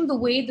changing the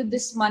way that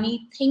this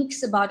money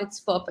thinks about its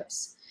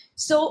purpose.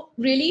 So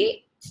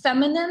really,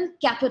 feminine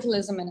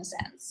capitalism in a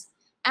sense.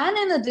 And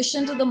in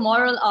addition to the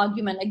moral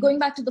argument, like going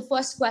back to the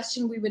first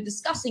question we were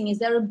discussing, is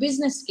there a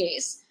business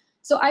case?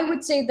 So I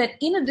would say that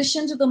in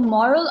addition to the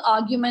moral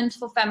argument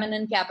for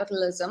feminine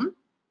capitalism,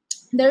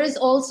 there is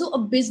also a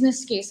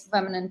business case for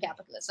feminine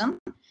capitalism.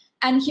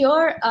 And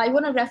here I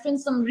want to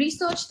reference some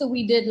research that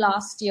we did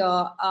last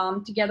year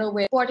together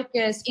with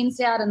Porticus,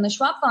 INSEAD, and the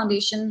Schwab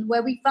Foundation,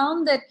 where we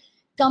found that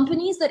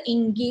companies that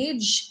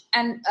engage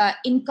and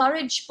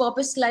encourage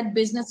purpose-led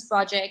business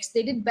projects,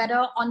 they did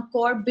better on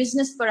core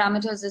business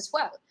parameters as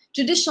well.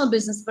 Traditional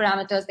business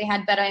parameters, they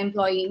had better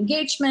employee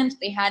engagement,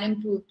 they had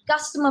improved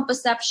customer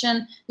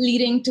perception,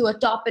 leading to a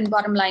top and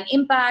bottom line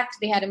impact,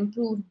 they had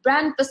improved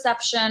brand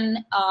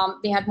perception,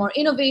 they had more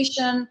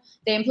innovation,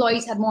 their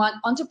employees had more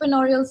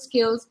entrepreneurial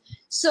skills.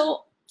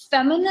 So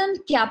feminine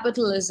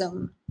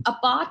capitalism,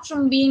 apart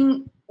from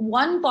being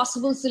one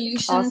possible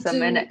solution awesome.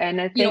 to and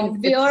I think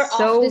it's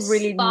so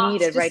really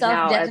needed right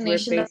now as we're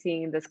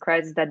facing this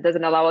crisis that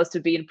doesn't allow us to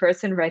be in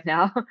person right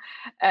now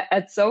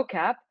at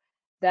SOCAP,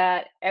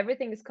 that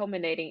everything is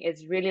culminating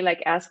is really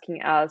like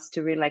asking us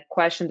to really like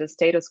question the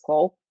status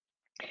quo.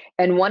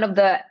 And one of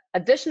the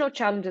additional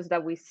challenges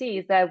that we see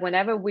is that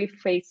whenever we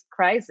face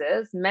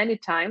crisis, many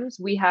times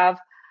we have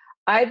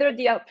either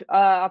the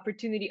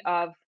opportunity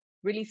of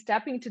really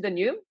stepping to the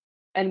new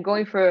and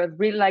going for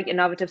really like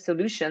innovative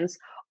solutions,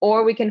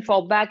 or we can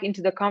fall back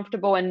into the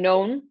comfortable and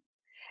known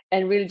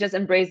and really just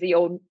embrace the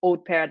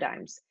old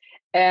paradigms.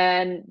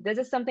 And this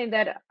is something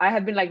that I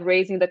have been like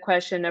raising the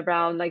question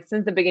around like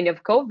since the beginning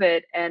of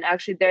COVID. And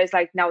actually there's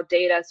like now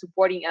data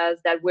supporting us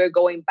that we're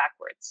going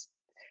backwards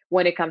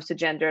when it comes to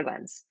gender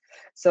lens.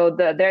 So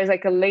there's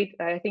like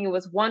I think it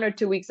was 1 or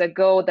 2 weeks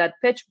ago that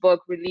PitchBook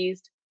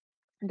released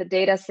the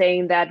data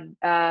saying that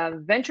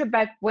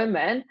venture-backed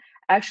women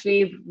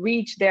actually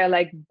reach their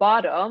like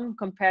bottom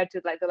compared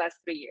to like the last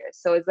 3 years.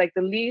 So it's like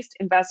the least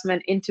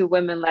investment into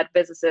women-led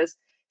businesses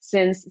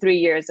since 3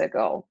 years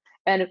ago.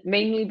 And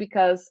mainly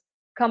because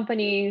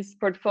companies,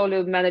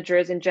 portfolio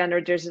managers in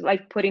general, just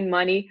like putting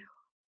money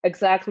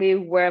exactly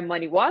where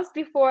money was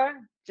before,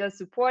 just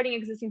supporting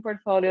existing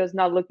portfolios,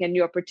 not looking at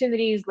new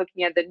opportunities,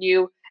 looking at the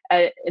new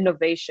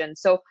innovation.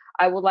 So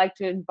I would like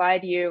to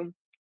invite you,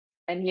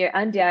 and here,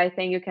 Andia, I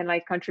think you can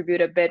like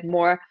contribute a bit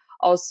more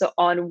also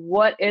on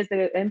what is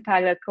the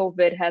impact that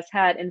COVID has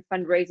had in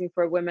fundraising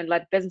for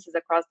women-led businesses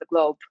across the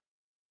globe.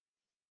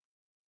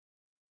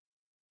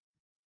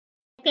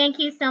 Thank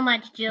you so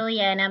much,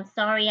 Julia, and I'm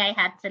sorry I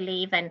had to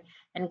leave and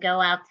go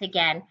out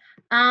again.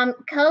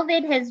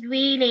 COVID has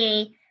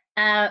really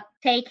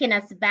taken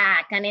us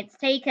back, and it's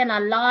taken a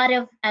lot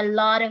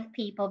of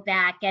people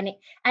back, and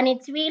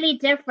it's really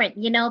different.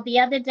 You know, the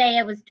other day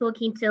I was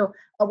talking to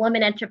a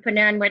woman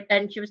entrepreneur,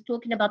 and she was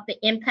talking about the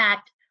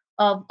impact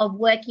of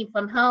working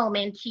from home,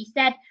 and she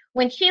said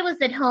when she was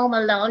at home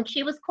alone,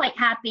 she was quite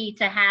happy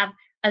to have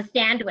a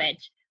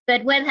sandwich,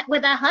 but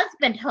with her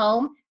husband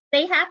home,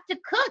 they have to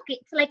cook.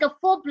 It's like a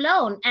full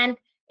blown, and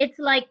it's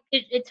like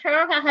it's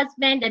her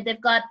husband, and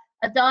they've got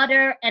a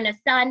daughter and a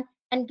son.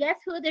 And guess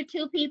who the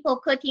two people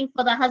cooking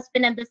for the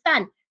husband and the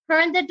son? Her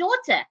and the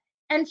daughter.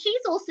 And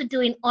she's also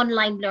doing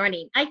online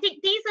learning. I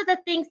think these are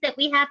the things that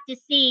we have to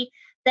see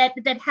that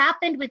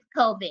happened with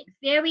COVID.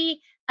 Very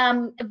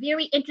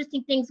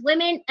interesting things.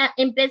 Women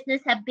in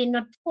business have been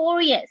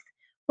notorious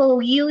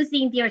for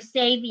using their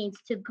savings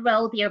to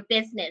grow their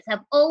business,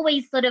 have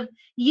always sort of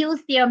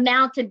used their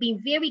amount and been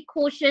very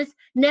cautious,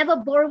 never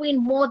borrowing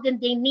more than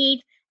they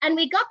need. And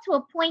we got to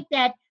a point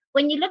that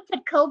when you looked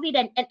at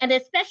COVID, and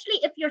especially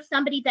if you're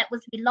somebody that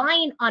was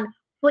relying on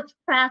foot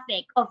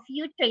traffic or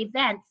future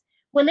events,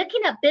 we're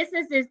looking at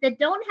businesses that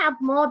don't have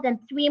more than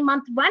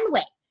 3-month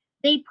runway.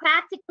 They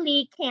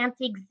practically can't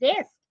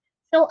exist.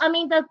 So, I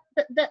mean,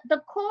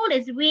 the call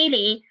is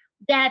really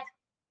that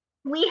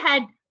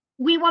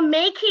we were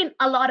making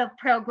a lot of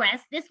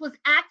progress. This was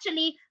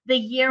actually the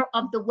year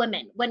of the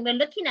women. When we're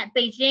looking at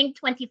Beijing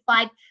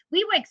 25,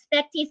 we were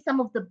expecting some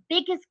of the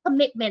biggest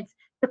commitments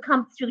to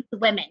come through to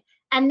women.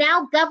 And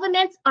now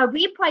governments are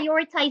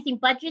reprioritizing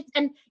budgets.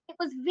 And it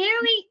was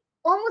very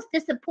almost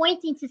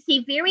disappointing to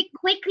see very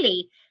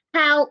quickly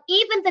how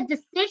even the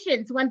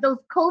decisions when those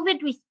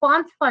COVID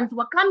response funds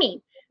were coming,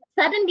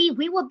 suddenly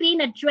we were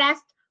being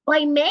addressed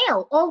by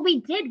mail. All we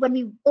did when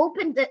we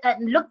opened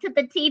and looked at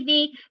the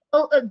TV,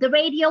 the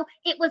radio,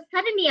 it was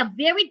suddenly a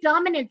very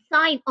dominant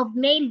sign of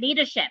male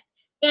leadership.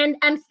 And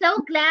I'm so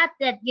glad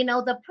that,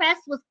 the press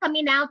was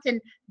coming out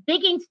and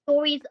digging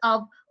stories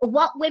of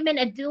what women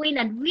are doing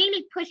and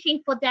really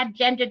pushing for that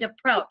gendered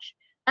approach.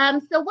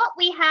 So what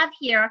we have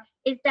here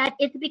is that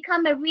it's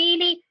become a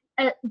really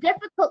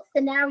difficult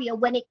scenario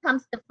when it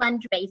comes to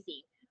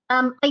fundraising.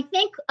 I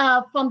think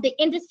from the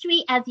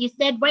industry, as you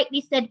said,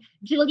 rightly said,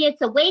 Julia,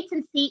 it's a wait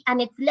and see,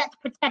 and it's let's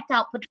protect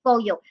our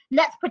portfolio.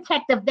 Let's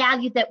protect the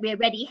value that we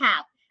already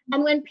have.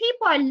 And when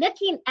people are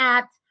looking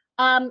at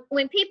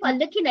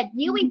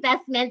new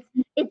investments,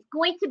 it's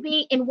going to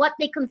be in what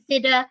they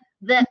consider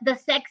the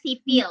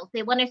sexy fields.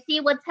 They want to see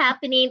what's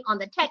happening on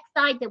the tech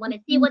side. They want to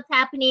see what's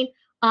happening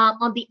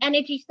on the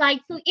energy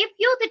side. So if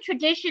you're the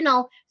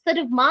traditional sort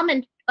of mom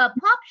and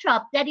pop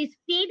shop that is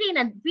feeding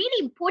and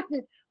really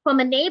important from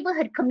a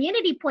neighborhood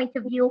community point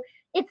of view,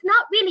 it's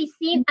not really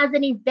seen as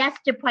an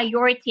investor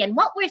priority. And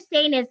what we're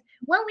saying is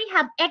when we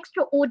have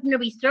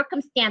extraordinary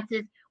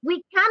circumstances,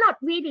 we cannot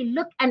really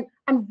look and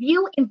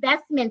view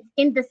investments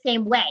in the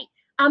same way.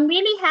 I'm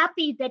really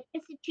happy that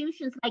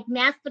institutions like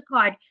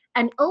MasterCard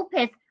and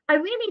Opus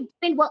are really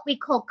doing what we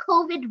call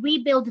COVID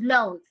rebuild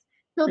loans.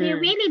 So they're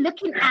really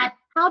looking at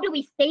how do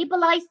we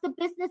stabilize the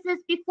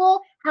businesses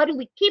before, how do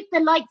we keep the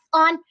lights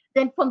on?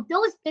 Then from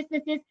those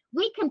businesses,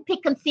 we can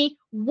pick and see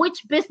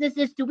which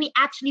businesses do we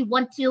actually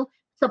want to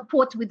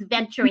support with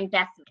venture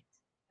investments.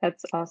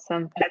 That's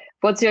awesome.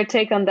 What's your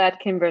take on that,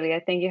 Kimberly? I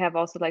think you have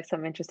also like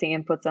some interesting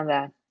inputs on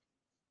that.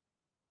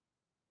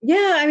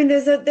 Yeah, I mean,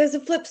 there's a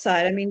flip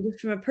side. I mean,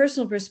 just from a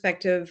personal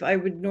perspective, I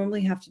would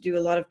normally have to do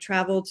a lot of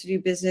travel to do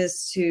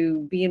business,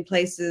 to be in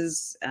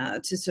places,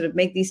 to sort of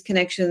make these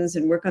connections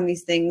and work on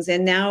these things.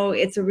 And now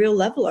it's a real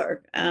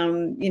leveler.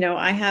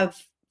 I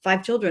have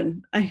 5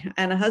 children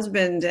and a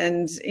husband,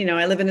 and,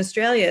 I live in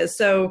Australia.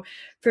 So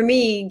for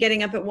me,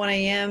 getting up at 1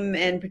 a.m.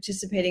 and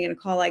participating in a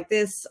call like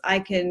this, I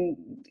can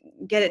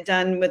get it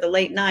done with a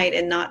late night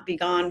and not be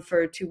gone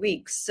for 2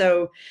 weeks.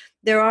 So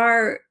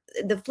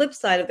the flip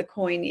side of the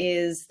coin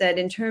is that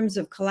in terms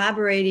of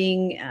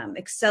collaborating,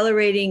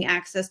 accelerating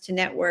access to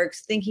networks,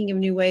 thinking of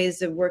new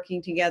ways of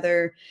working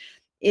together,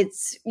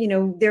 it's,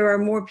 there are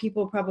more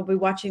people probably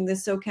watching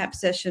this SOCAP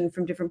session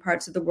from different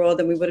parts of the world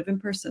than we would have in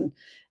person.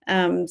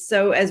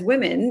 So as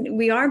women,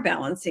 we are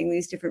balancing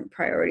these different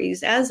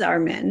priorities, as are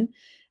men.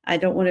 I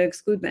don't want to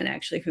exclude men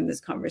actually from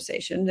this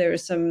conversation. There are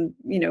some,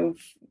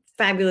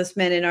 fabulous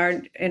men in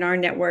our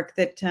network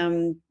that,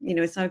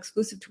 it's not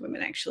exclusive to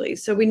women actually.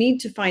 So we need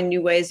to find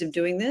new ways of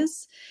doing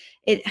this.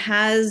 It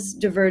has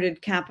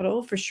diverted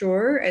capital for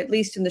sure, at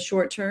least in the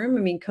short term.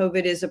 I mean,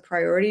 COVID is a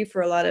priority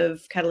for a lot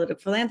of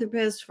catalytic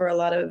philanthropists, for a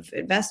lot of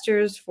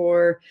investors,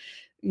 for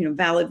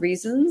valid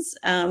reasons.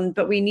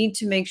 But we need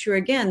to make sure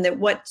again that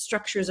what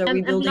structures are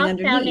we building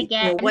underneath?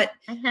 Again.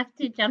 I have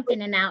to jump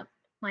in and out.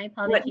 My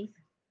apologies.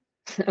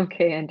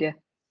 Okay, India.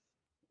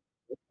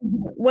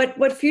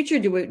 What future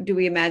do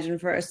we imagine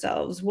for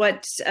ourselves?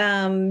 What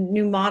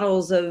new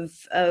models of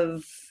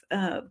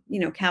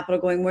capital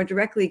going more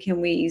directly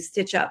can we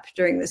stitch up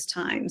during this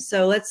time?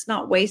 So let's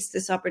not waste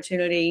this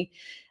opportunity.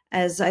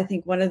 As I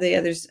think one of the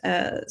other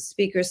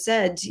speakers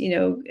said,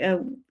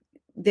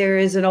 there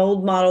is an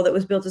old model that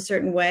was built a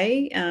certain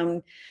way,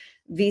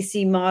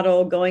 VC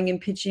model, going and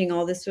pitching,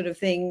 all this sort of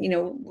thing.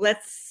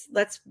 Let's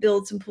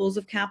build some pools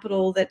of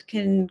capital that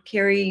can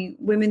carry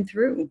women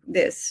through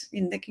this,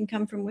 and that can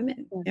come from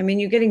women. I mean,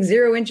 you're getting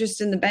zero interest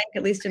in the bank,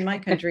 at least in my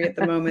country at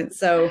the moment.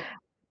 So,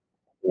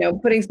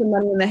 putting some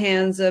money in the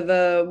hands of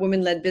a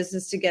women-led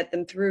business to get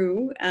them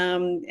through.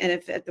 And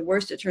if at the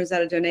worst it turns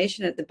out a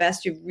donation, at the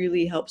best you've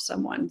really helped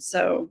someone.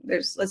 So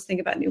let's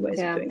think about new ways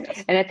of doing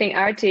this. And I think,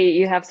 Arti,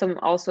 you have some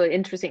also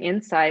interesting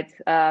insights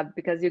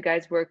because you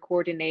guys were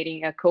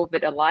coordinating a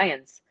COVID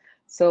alliance.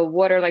 So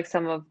what are like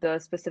some of the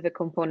specific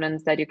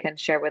components that you can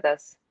share with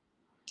us?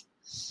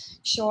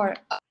 Sure.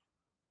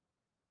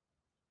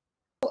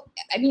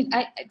 I mean,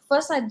 I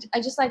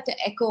just like to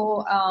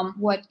echo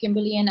what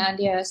Kimberly and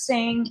Andy are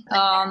saying,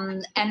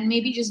 and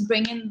maybe just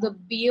bring in the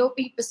BOP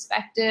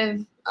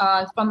perspective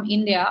from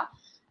India.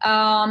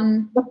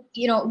 COVID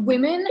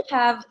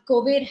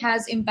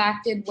has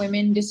impacted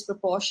women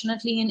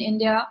disproportionately in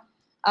India.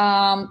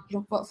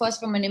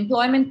 First, from an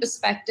employment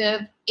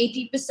perspective,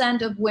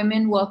 80% of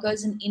women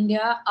workers in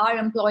India are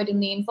employed in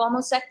the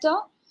informal sector.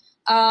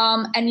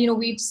 And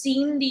we've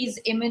seen these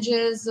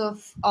images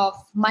of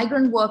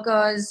migrant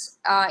workers.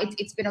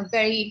 It's been a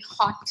very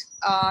hot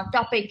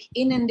topic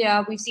in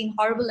India. We've seen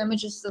horrible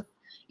images of,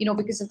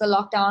 because of the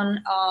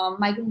lockdown,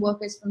 migrant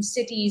workers from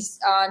cities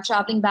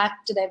traveling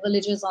back to their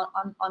villages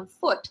on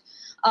foot.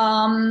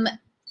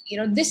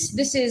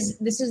 This is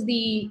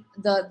the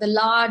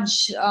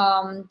large.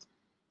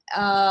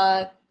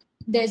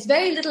 There's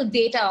very little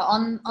data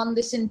on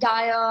this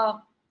entire.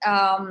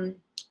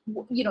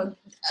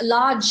 A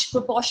large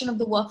proportion of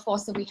the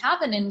workforce that we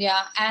have in India,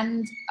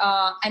 and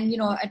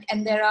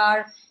there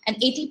are, and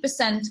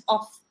 80%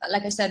 of,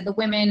 like I said, the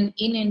women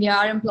in India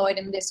are employed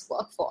in this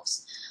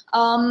workforce.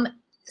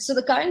 So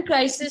the current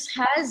crisis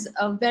has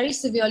very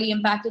severely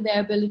impacted their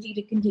ability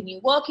to continue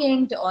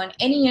working, to earn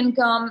any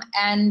income,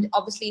 and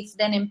obviously it's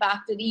then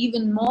impacted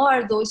even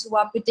more those who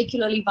are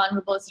particularly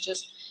vulnerable, such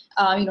as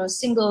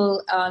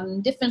single,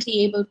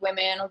 differently abled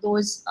women, or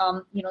those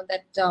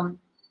that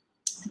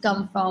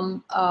come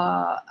from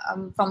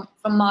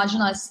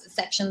marginalized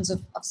sections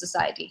of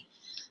society.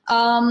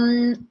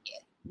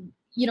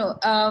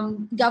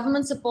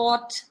 Government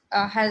support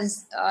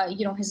has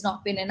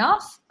not been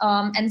enough,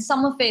 and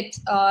some of it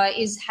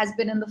has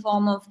been in the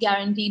form of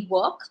guaranteed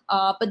work.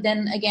 But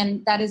then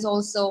again, that is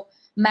also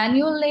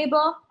manual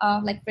labor,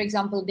 like for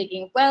example,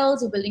 digging of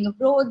wells or building of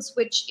roads,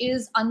 which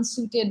is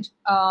unsuited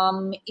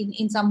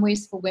in some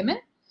ways for women.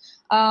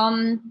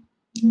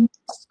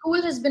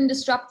 School has been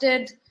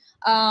disrupted.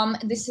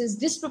 This has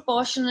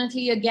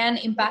disproportionately, again,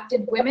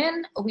 impacted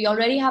women. We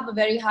already have a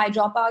very high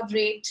dropout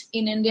rate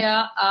in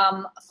India.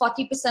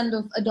 40%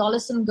 of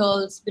adolescent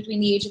girls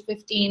between the age of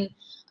 15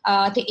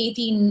 to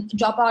 18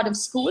 drop out of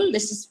school.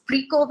 This is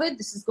pre-COVID.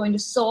 This is going to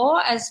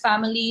soar as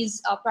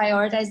families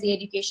prioritize the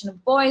education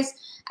of boys.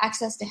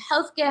 Access to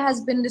healthcare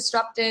has been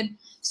disrupted.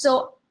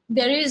 So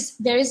there is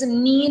a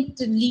need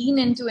to lean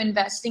into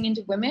investing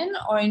into women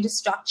or into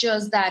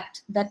structures that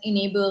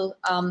enable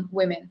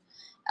women.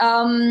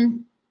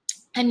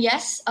 And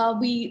yes,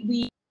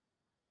 we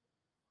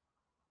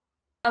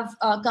have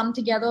come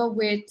together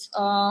with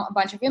a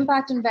bunch of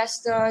impact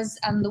investors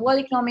and the World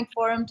Economic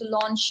Forum to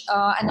launch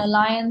an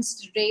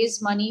alliance to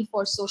raise money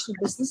for social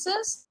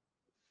businesses.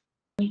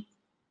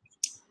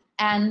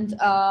 And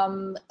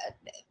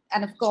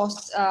of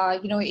course,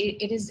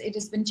 it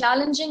has been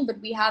challenging, but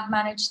we have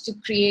managed to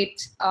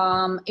create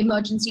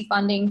emergency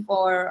funding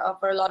for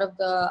a lot of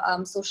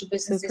the social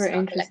businesses. Super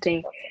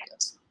interesting.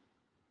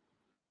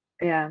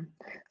 Yeah,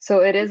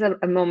 so it is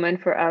a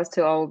moment for us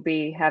to all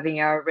be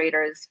having our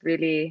radars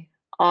really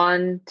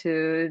on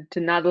to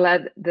not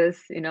let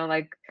this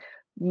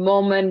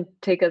moment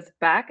take us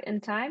back in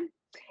time.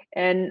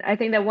 And I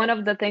think that one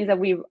of the things that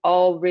we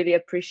all really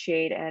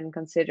appreciate and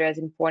consider as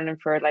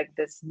important for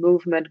this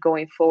movement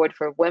going forward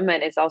for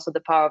women is also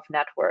the power of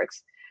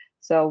networks.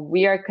 So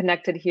we are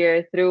connected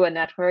here through a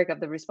network of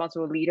the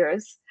responsible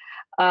leaders,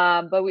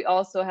 but we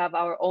also have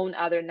our own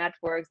other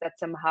networks that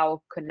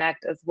somehow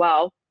connect as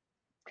well.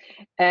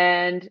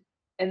 And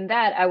in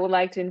that, I would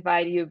like to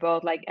invite you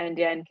both,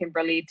 Andya and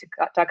Kimberly, to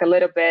talk a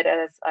little bit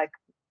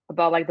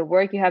about the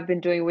work you have been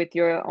doing with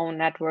your own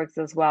networks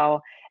as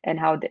well, and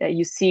how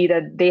you see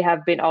that they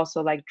have been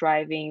also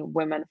driving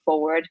women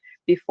forward,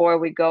 before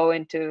we go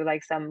into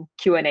some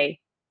Q&A.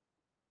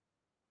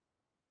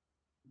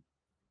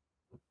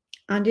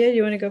 Andya,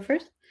 you want to go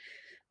first?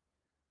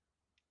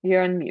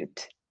 You're on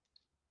mute.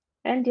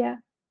 Andya.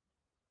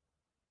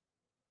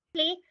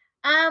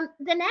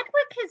 The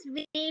network has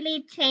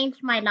really changed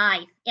my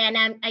life, and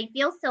I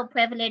feel so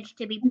privileged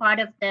to be part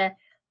of the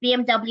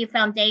BMW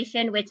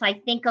Foundation, which I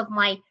think of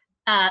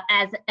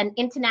as an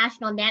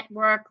international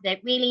network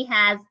that really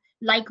has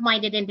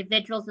like-minded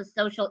individuals with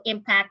social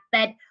impact.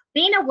 But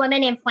being a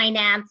woman in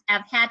finance,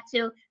 I've had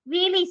to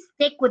really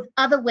stick with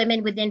other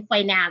women within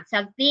finance.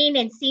 I've been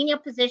in senior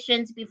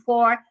positions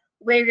before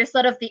where you're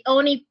sort of the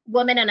only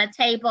woman on a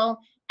table,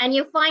 and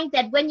you find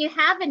that when you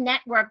have a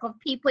network of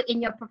people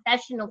in your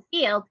professional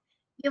field,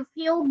 you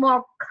feel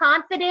more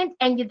confident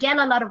and you get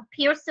a lot of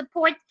peer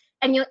support,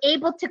 and you're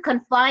able to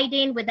confide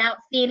in without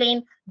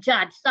feeling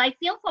judged. So I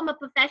feel from a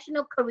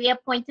professional career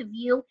point of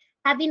view,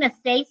 having a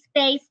safe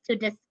space to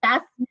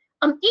discuss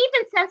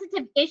even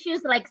sensitive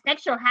issues like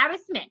sexual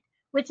harassment,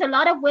 which a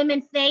lot of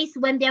women face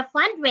when they're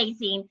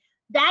fundraising,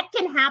 that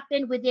can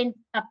happen within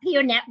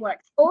peer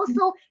networks.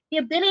 Also, the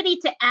ability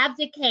to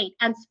advocate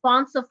and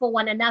sponsor for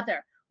one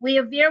another. We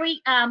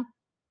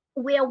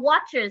are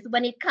watchers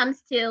when it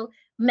comes to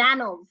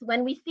manels.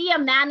 When we see a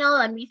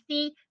manel and we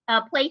see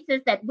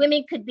places that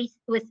women could be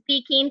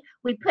speaking,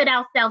 we put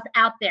ourselves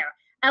out there.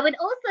 I would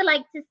also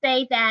like to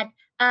say that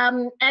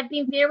I've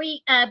been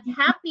very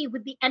happy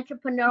with the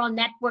entrepreneurial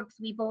networks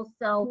we've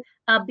also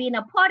been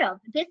a part of.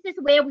 This is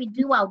where we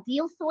do our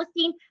deal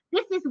sourcing.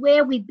 This is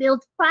where we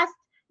build trust.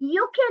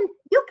 You can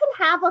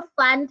have a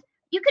fund.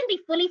 You can be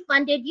fully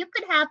funded. You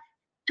could have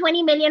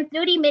 $20 million,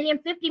 $30 million,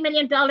 $50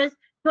 million.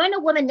 Join a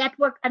women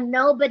network and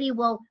nobody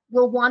will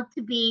want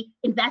to be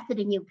invested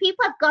in you.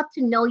 People have got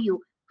to know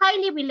you.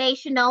 Highly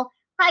relational,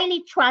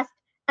 highly trust.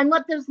 And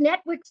what those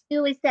networks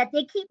do is that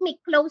they keep me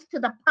close to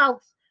the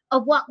pulse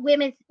of what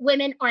women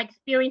are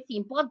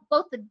experiencing,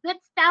 both the good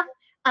stuff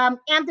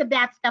and the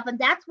bad stuff. And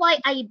that's why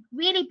I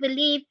really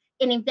believe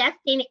in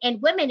investing in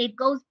women. It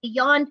goes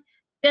beyond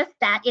just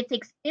that. It's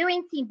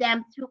experiencing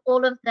them through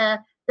all of the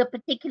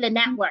particular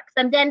networks.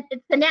 And then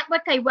it's the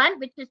network I run,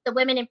 which is the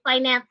Women in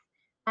Finance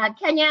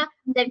Kenya,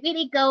 that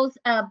really goes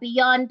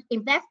beyond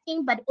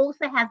investing, but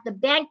also has the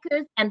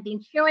bankers and the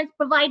insurance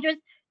providers.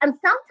 And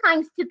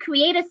sometimes to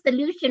create a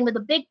solution with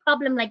a big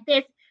problem like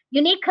this,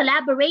 you need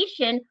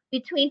collaboration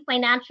between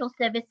financial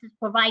services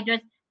providers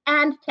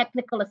and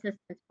technical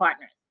assistance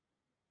partners.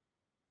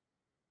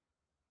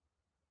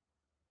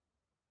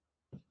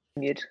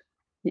 Mute.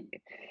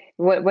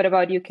 What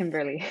about you,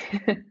 Kimberly?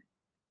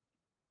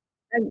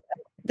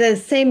 The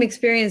same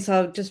experience,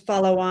 I'll just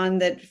follow on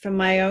that from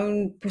my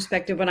own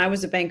perspective. When I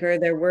was a banker,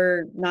 there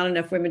were not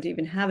enough women to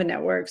even have a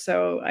network.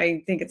 So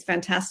I think it's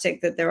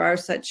fantastic that there are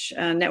such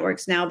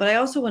networks now. But I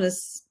also want to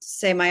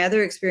say my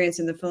other experience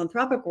in the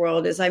philanthropic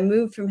world is I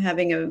moved from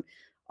having a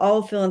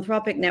all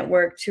philanthropic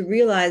network to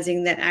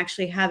realizing that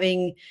actually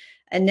having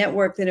a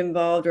network that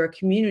involved, or a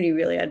community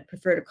really, I'd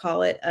prefer to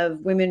call it, of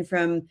women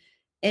from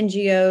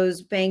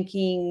NGOs,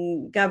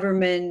 banking,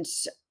 government,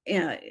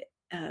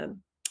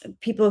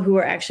 people who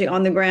are actually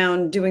on the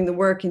ground doing the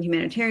work in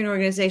humanitarian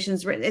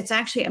organizations, it's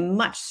actually a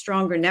much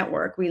stronger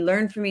network. We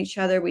learn from each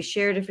other, we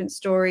share different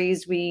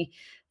stories, we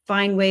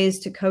find ways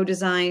to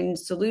co-design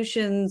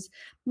solutions,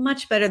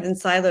 much better than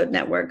siloed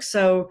networks.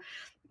 So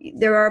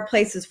there are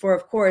places for,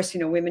 of course,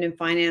 women in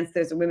finance.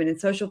 There's a women in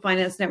social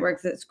finance network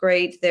that's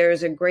great.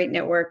 There's a great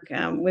network,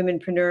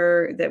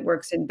 Womenpreneur, that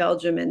works in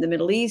Belgium and the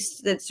Middle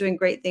East, that's doing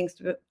great things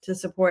to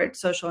support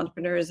social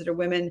entrepreneurs that are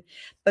women.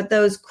 But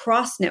those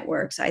cross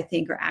networks, I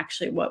think, are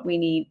actually what we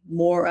need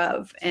more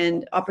of,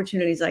 and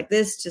opportunities like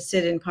this to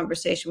sit in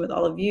conversation with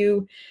all of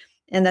you.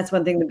 And that's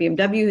one thing the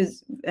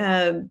BMW's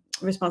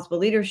Responsible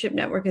Leadership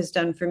Network has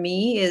done for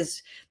me,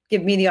 is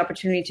give me the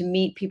opportunity to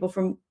meet people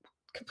from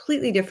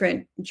completely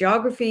different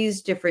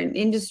geographies, different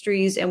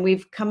industries, and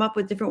we've come up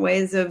with different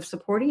ways of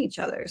supporting each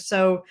other.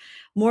 So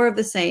more of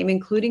the same,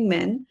 including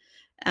men,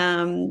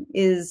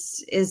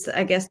 is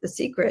I guess the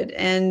secret.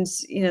 And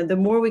the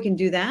more we can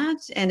do that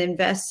and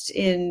invest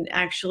in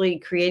actually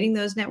creating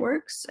those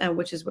networks,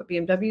 which is what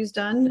BMW's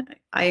done,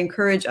 I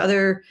encourage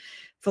other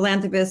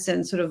philanthropists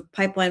and sort of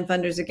pipeline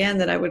funders, again,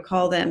 that I would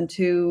call them,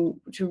 to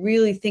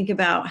really think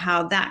about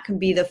how that can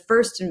be the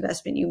first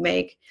investment you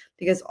make,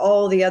 because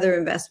all the other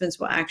investments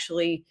will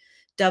actually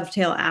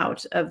dovetail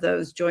out of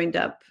those joined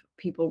up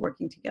people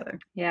working together.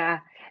 Yeah.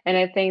 And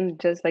I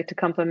think, just like to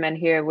complement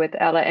here with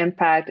Ella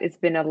Impact, it's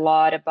been a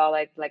lot about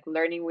like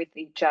learning with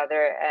each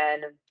other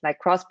and like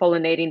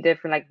cross-pollinating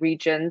different like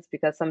regions,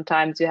 because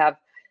sometimes you have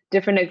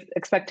different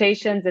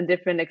expectations and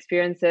different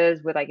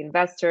experiences with like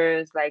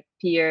investors, like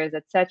peers,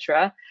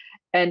 etc.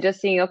 And just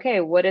seeing, okay,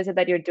 what is it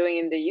that you're doing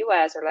in the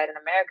US or Latin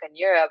America and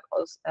Europe,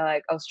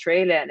 like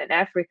Australia and in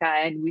Africa?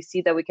 And we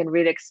see that we can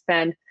really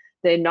expand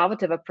the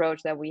innovative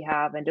approach that we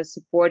have, and just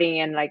supporting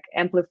and like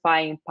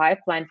amplifying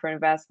pipeline for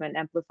investment,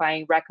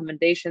 amplifying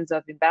recommendations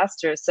of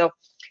investors. So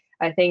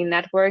I think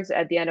networks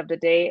at the end of the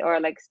day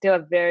are like still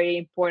a very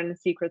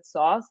important secret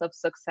sauce of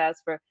success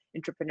for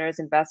entrepreneurs,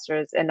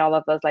 investors, and all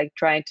of us like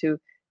trying to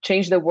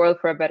change the world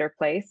for a better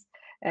place.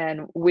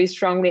 And we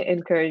strongly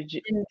encourage.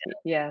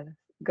 Yeah,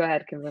 go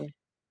ahead, Kimberly.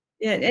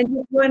 Yeah,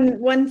 and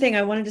one thing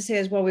I wanted to say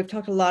as well, we've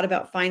talked a lot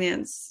about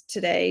finance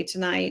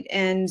tonight,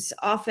 and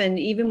often,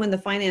 even when the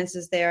finance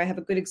is there, I have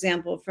a good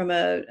example from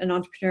an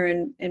entrepreneur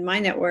in my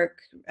network,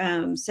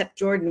 Sep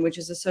Jordan, which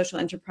is a social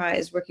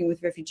enterprise working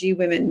with refugee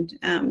women,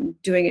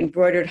 doing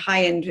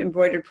high-end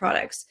embroidered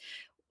products.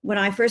 When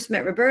I first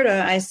met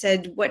Roberta, I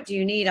said, "What do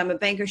you need?" I'm a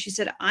banker. She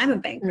said, "I'm a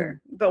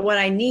banker, but what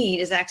I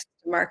need is access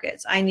to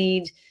markets. I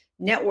need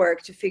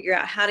network to figure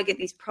out how to get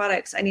these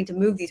products. I need to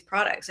move these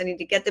products. I need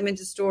to get them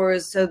into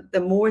stores. So the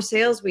more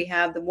sales we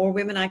have, the more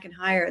women I can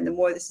hire, and the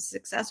more this is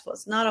successful."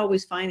 It's not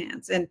always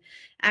finance, and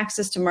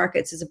access to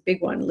markets is a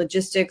big one.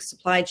 Logistics,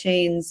 supply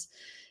chains,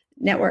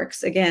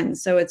 networks, again.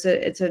 So it's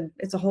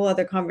a whole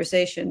other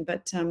conversation,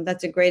 but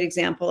that's a great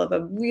example of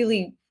a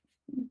really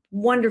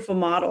wonderful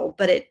model,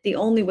 but the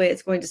only way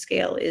it's going to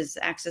scale is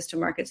access to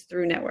markets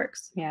through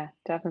networks. Yeah,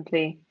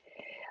 definitely.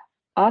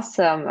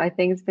 Awesome. I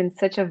think it's been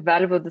such a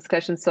valuable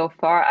discussion so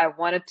far. I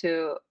wanted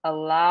to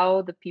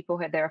allow the people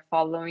that are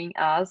following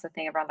us, I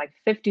think around like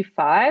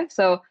 55.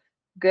 So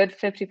good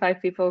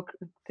 55 people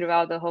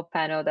throughout the whole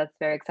panel. That's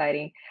very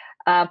exciting.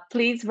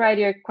 Please write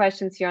your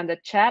questions here on the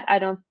chat. I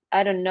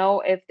don't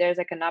know if there's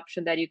like an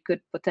option that you could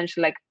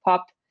potentially like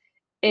pop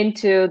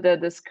into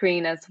the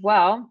screen as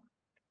well.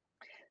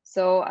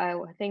 So I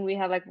think we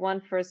have like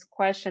one first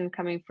question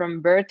coming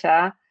from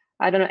Berta.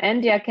 I don't know,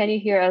 India, can you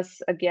hear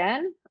us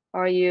again?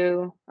 Are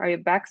you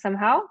back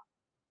somehow?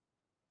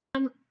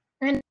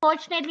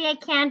 Unfortunately, I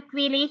can't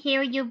really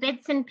hear you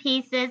bits and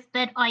pieces,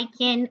 but I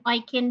can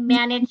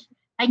manage.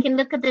 I can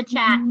look at the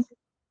chat.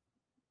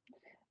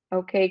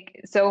 Okay,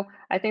 so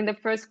I think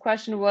the first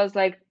question was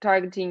like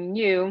targeting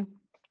you,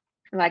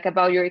 like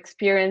about your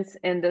experience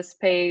in the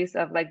space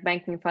of like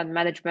banking fund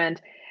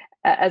management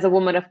as a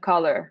woman of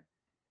color.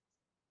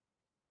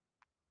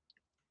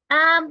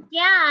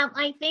 Yeah,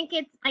 I think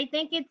it's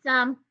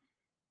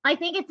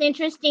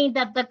interesting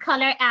that the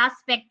color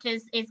aspect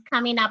is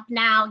coming up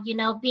now.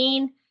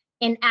 Being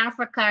in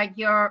Africa,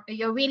 you're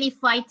really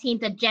fighting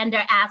the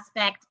gender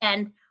aspect.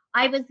 And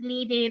I was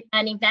leading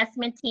an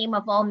investment team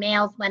of all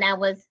males when I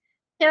was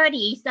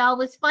 30, so I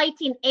was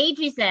fighting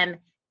ageism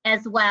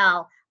as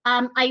well.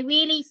 I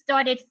really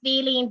started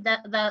feeling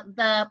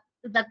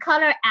the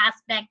color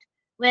aspect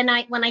when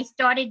I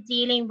started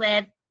dealing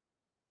with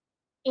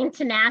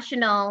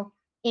international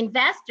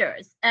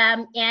investors.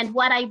 And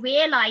what I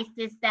realized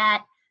is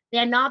that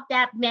there are not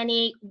that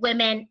many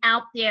women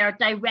out there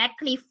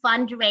directly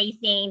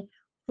fundraising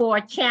for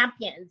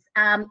champions.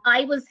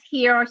 I was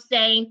here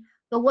saying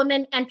the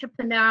woman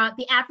entrepreneur,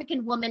 the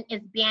African woman is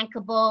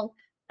bankable.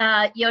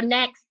 Your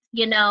next,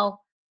 your next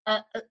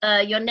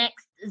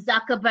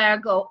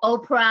Zuckerberg or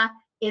Oprah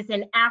is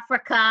in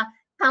Africa.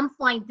 Come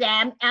find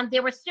them. And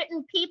there were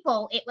certain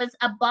people, it was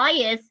a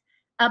bias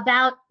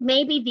about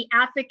maybe the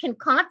African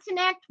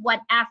continent,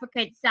 what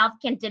Africa itself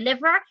can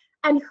deliver,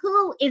 and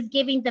who is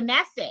giving the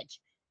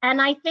message.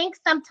 And I think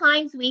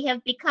sometimes we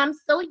have become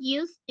so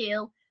used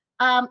to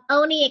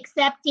only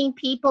accepting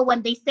people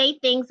when they say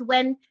things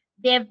when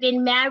they've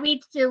been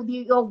married to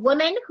your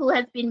woman who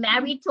has been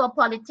married to a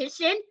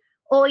politician,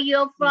 or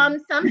you're from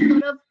some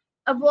sort of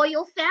a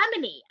royal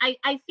family.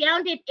 I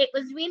found it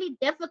was really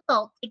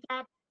difficult to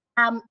get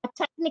a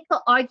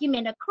technical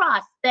argument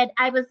across, but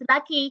I was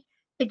lucky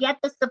to get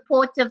the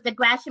support of the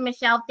Gracia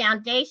Michelle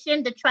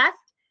Foundation, the trust,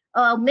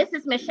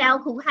 Mrs. Michelle,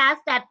 who has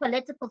that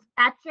political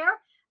stature.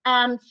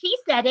 She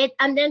said it,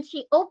 and then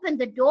she opened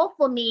the door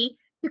for me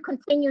to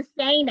continue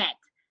saying it.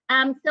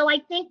 So I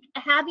think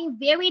having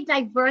very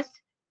diverse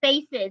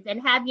faces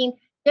and having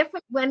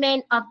different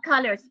women of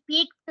color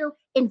speak to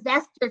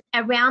investors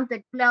around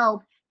the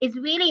globe is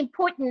really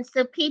important,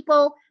 so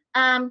people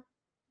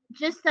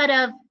just sort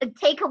of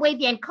take away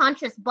the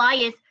unconscious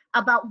bias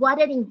about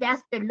what an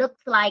investor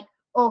looks like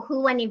or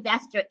who an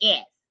investor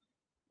is.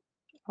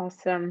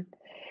 Awesome.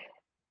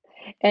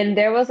 And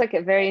there was like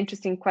a very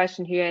interesting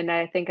question here, and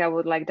I think I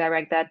would like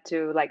direct that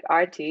to like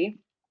Arti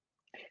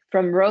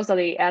from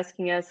Rosalie,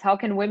 asking us, how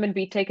can women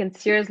be taken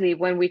seriously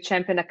when we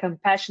champion a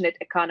compassionate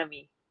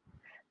economy?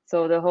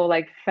 So the whole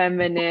like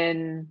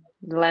feminine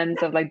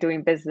lens of like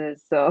doing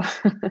business. So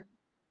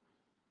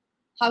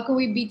how can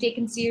we be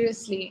taken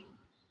seriously?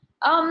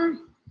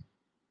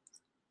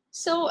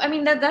 So I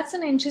mean that's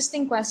an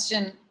interesting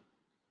question.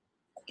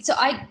 So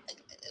I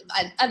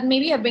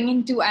maybe I bring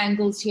in two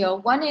angles here.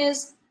 One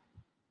is,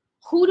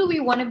 who do we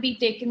want to be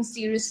taken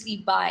seriously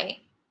by?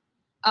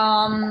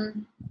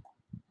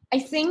 I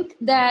think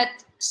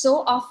that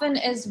so often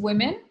as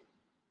women,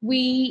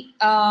 we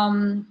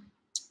have,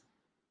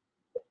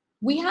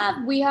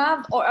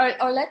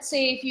 or let's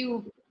say if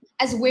you,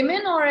 as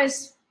women or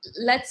as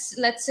let's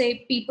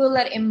say people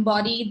that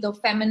embody the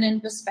feminine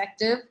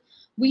perspective,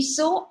 we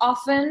so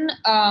often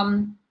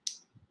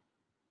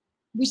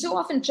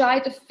try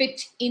to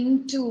fit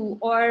into,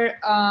 or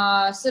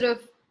sort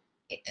of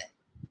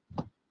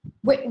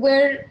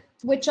we're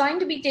trying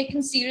to be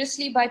taken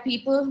seriously by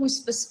people whose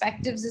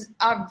perspectives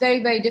are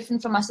very, very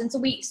different from us. And so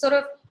we sort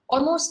of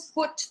almost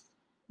put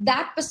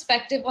that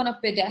perspective on a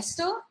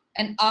pedestal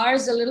and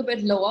ours a little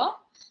bit lower.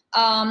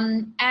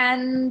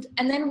 And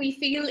then we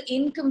feel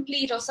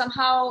incomplete, or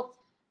somehow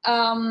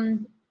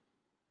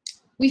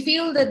we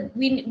feel that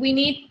we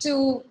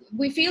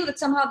feel that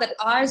somehow that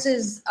ours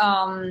is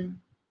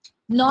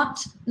not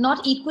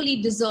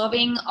equally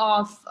deserving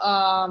of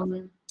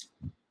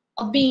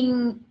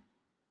being,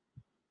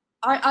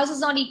 ours is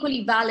not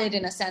equally valid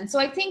in a sense. So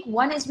I think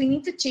one is we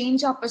need to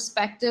change our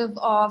perspective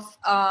of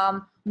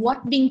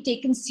what being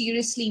taken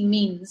seriously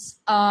means.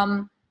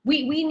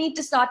 We need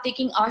to start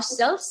taking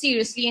ourselves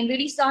seriously and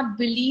really start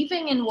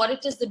believing in what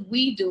it is that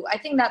we do. I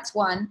think that's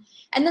one.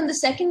 And then the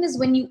second is,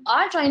 when you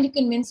are trying to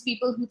convince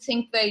people who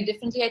think very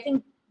differently, I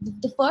think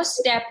the first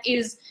step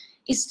is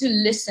to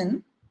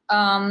listen.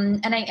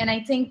 And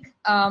I think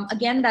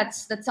again,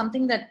 that's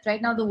something that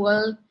right now the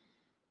world,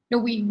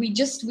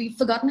 we've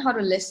forgotten how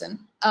to listen.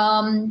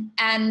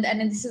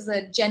 And this is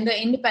a gender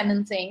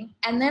independent thing.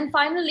 And then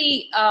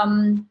finally, a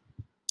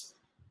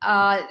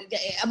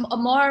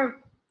more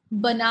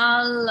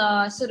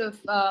banal sort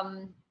of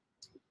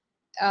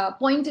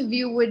point of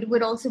view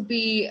would also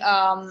be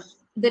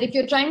that if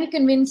you're trying to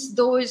convince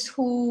those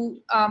who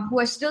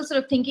are still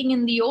sort of thinking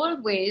in the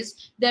old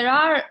ways, there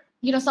are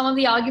some of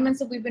the arguments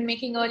that we've been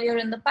making earlier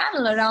in the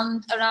panel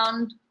around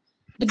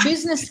the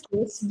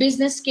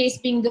business case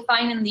being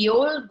defined in the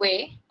old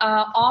way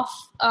of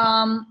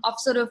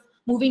sort of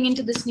moving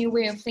into this new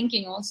way of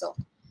thinking also.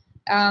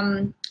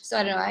 So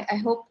I don't know.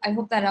 I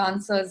hope that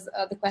answers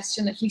the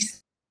question at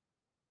least.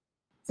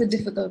 It's a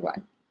difficult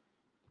one.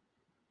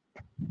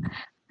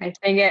 I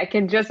think I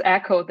can just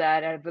echo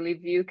that. I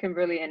believe you,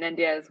 Kimberly, and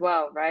India as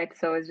well, right?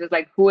 So it's just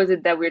like, who is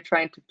it that we're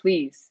trying to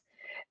please,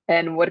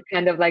 and what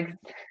kind of like.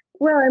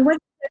 Well, and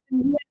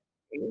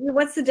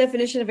what's the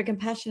definition of a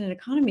compassionate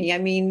economy? I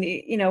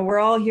mean, we're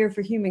all here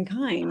for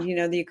humankind.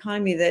 The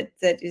economy that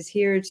is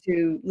here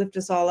to lift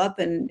us all up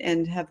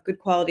and have good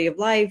quality of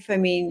life. I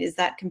mean, is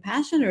that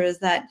compassion, or is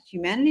that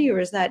humanity, or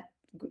is that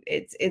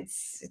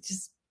it's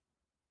just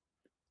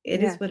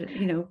it is what it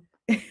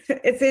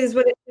is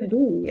what it should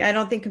be. I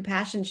don't think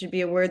compassion should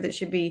be a word that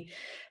should be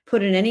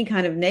put in any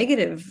kind of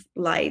negative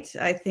light.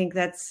 I think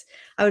I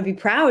would be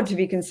proud to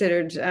be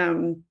considered.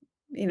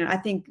 I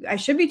think I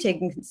should be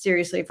taken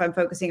seriously if I'm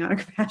focusing on a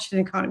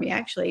compassionate economy.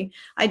 Actually,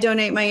 I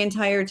donate my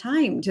entire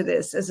time to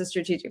this as a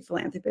strategic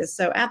philanthropist.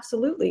 So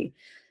absolutely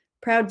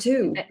proud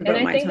too. And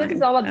I think this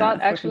is all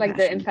about actually like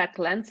the impact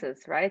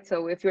lenses, right?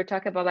 So if you're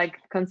talking about like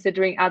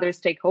considering other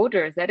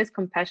stakeholders, that is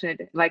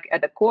compassionate, like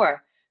at the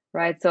core.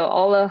 right? So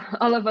all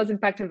of us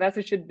impact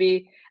investors should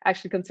be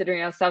actually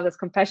considering ourselves as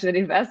compassionate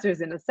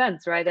investors in a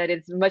sense, right? That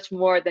it's much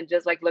more than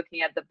just like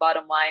looking at the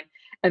bottom line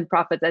and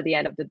profits at the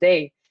end of the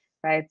day,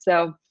 right?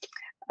 So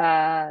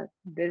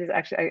this is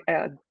actually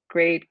a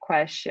great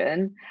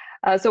question.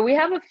 So we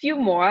have a few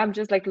more. I'm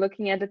just like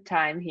looking at the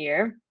time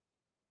here.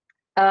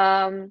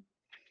 I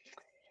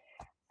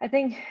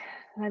think,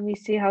 let me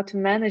see how to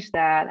manage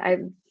that.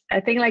 I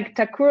think like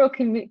Takuro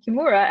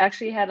Kimura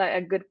actually had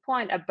a good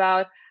point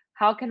about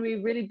how can we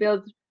really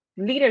build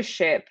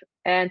leadership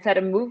and set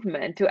a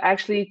movement to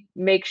actually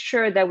make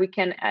sure that we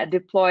can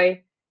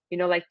deploy,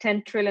 like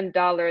 $10 trillion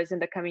in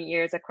the coming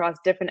years across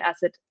different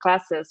asset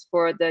classes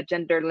for the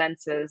gender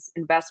lenses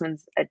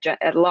investments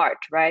at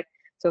large, right?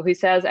 So he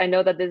says, I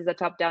know that this is a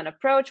top-down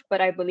approach, but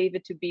I believe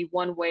it to be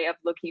one way of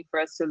looking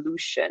for a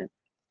solution.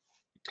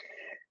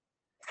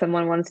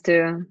 Someone wants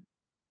to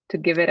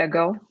give it a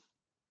go?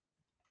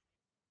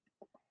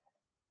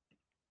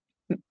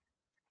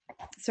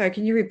 Sorry,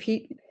 can you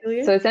repeat,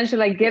 Julia? So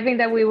essentially, like, given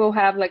that we will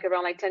have like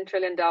around like $10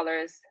 trillion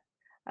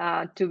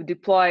to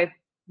deploy,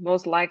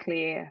 most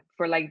likely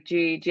for like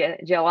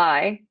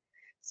GLI.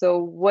 So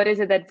what is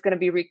it that's going to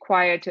be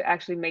required to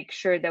actually make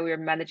sure that we are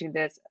managing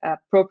this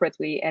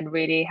appropriately and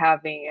really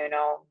having,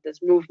 this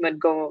movement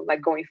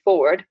going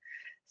forward?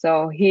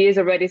 So he is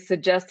already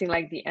suggesting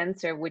like the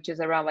answer, which is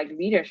around like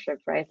leadership,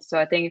 right? So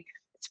I think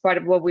it's part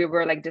of what we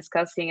were like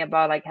discussing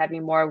about like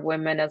having more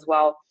women as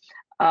well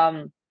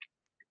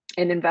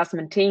in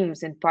investment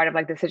teams and part of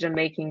like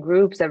decision-making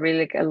groups that really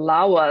like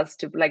allow us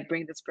to like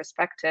bring this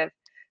perspective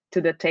to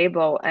the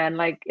table. And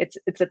like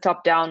it's a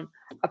top-down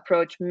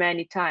approach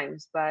many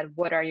times, but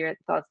what are your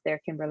thoughts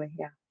there, Kimberly?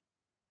 Yeah.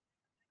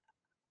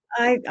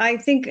 I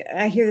think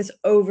I hear this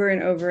over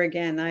and over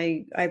again.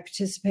 I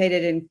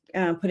participated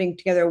in putting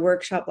together a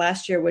workshop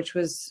last year, which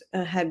was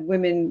had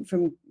women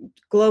from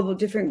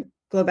different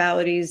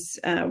globalities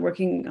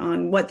working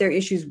on what their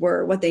issues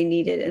were, what they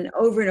needed. And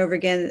over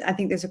again, I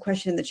think there's a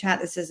question in the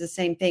chat that says the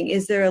same thing.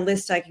 Is there a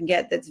list I can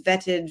get that's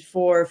vetted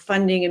for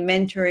funding and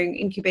mentoring,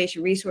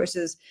 incubation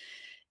resources?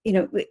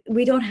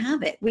 We don't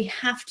have it. We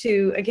have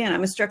to, again,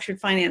 I'm a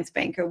structured finance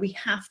banker. We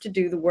have to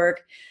do the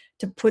work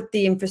to put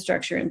the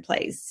infrastructure in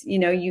place.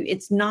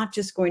 It's not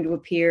just going to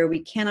appear. We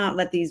cannot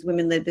let these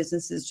women-led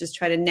businesses just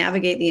try to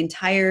navigate the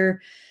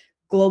entire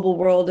global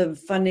world of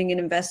funding and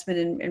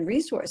investment and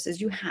resources.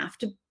 You have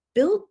to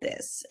build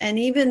this. And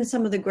even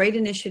some of the great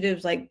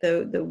initiatives like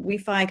the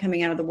WIFI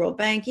coming out of the World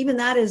Bank, even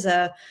that is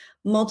a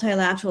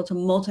multilateral to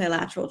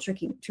multilateral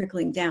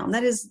trickling down.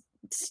 That is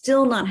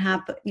still not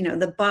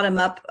the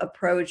bottom-up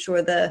approach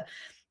or the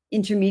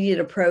intermediate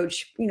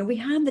approach. We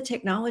have the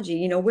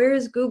technology. Where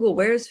is Google?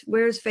 Where's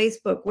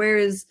Facebook?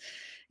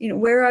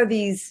 Where are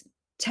these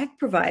tech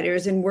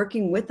providers and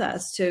working with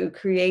us to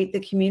create the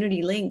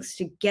community links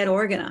to get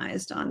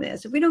organized on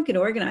this? If we don't get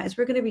organized,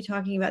 we're going to be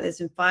talking about this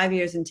in 5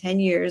 years and 10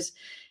 years,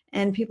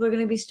 and people are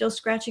going to be still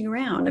scratching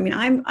around. I mean,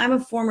 I'm a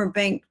former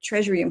bank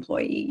treasury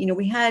employee.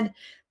 We had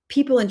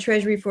people in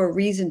treasury for a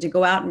reason to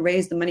go out and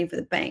raise the money for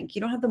the bank.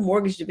 You don't have the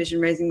mortgage division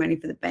raising money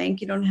for the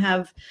bank. You don't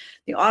have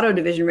the auto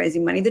division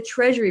raising money. The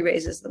treasury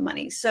raises the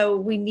money. So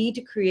we need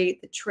to create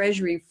the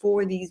treasury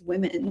for these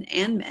women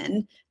and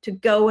men to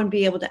go and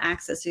be able to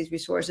access these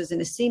resources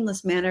in a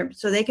seamless manner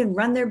so they can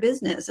run their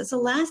business. That's the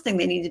last thing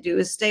they need to do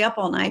is stay up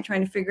all night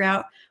trying to figure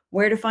out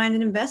where to find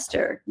an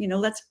investor.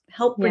 Let's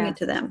help bring it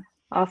to them.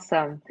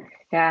 Awesome.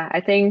 Yeah,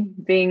 I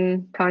think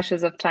being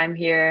conscious of time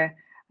here,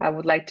 I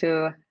would like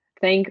to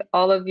thank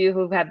all of you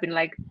who have been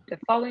like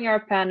following our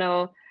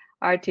panel,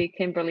 Artie,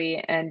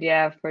 Kimberly, and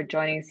for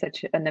joining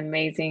such an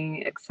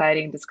amazing,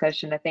 exciting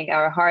discussion. I think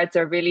our hearts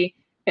are really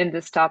in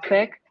this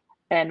topic,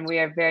 and we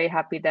are very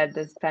happy that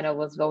this panel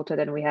was voted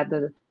and we had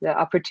the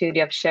opportunity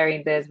of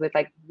sharing this with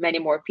like many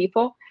more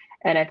people.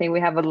 And I think we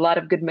have a lot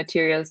of good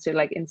materials to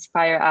like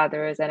inspire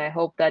others. And I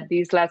hope that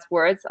these last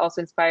words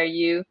also inspire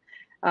you,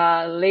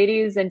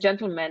 ladies and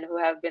gentlemen who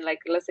have been like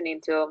listening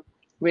to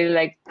really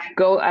like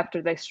go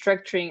after the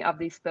structuring of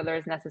these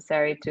pillars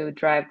necessary to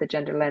drive the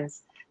gender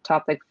lens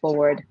topic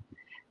forward.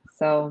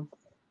 So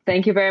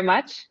thank you very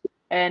much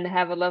and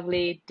have a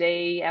lovely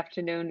day,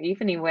 afternoon,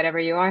 evening, whatever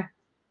you are.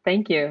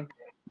 Thank you.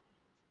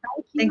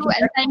 Thank you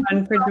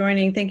everyone for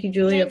joining. Thank you,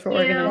 Julia, for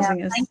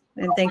organizing us.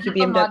 And thank you,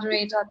 BMW.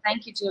 Moderator.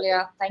 Thank you,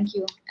 Julia. Thank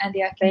you,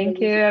 Andia. Thank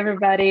you,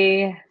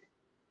 everybody.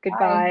 Goodbye.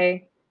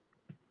 Bye.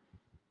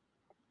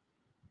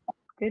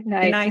 Good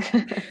night.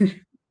 Good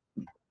night.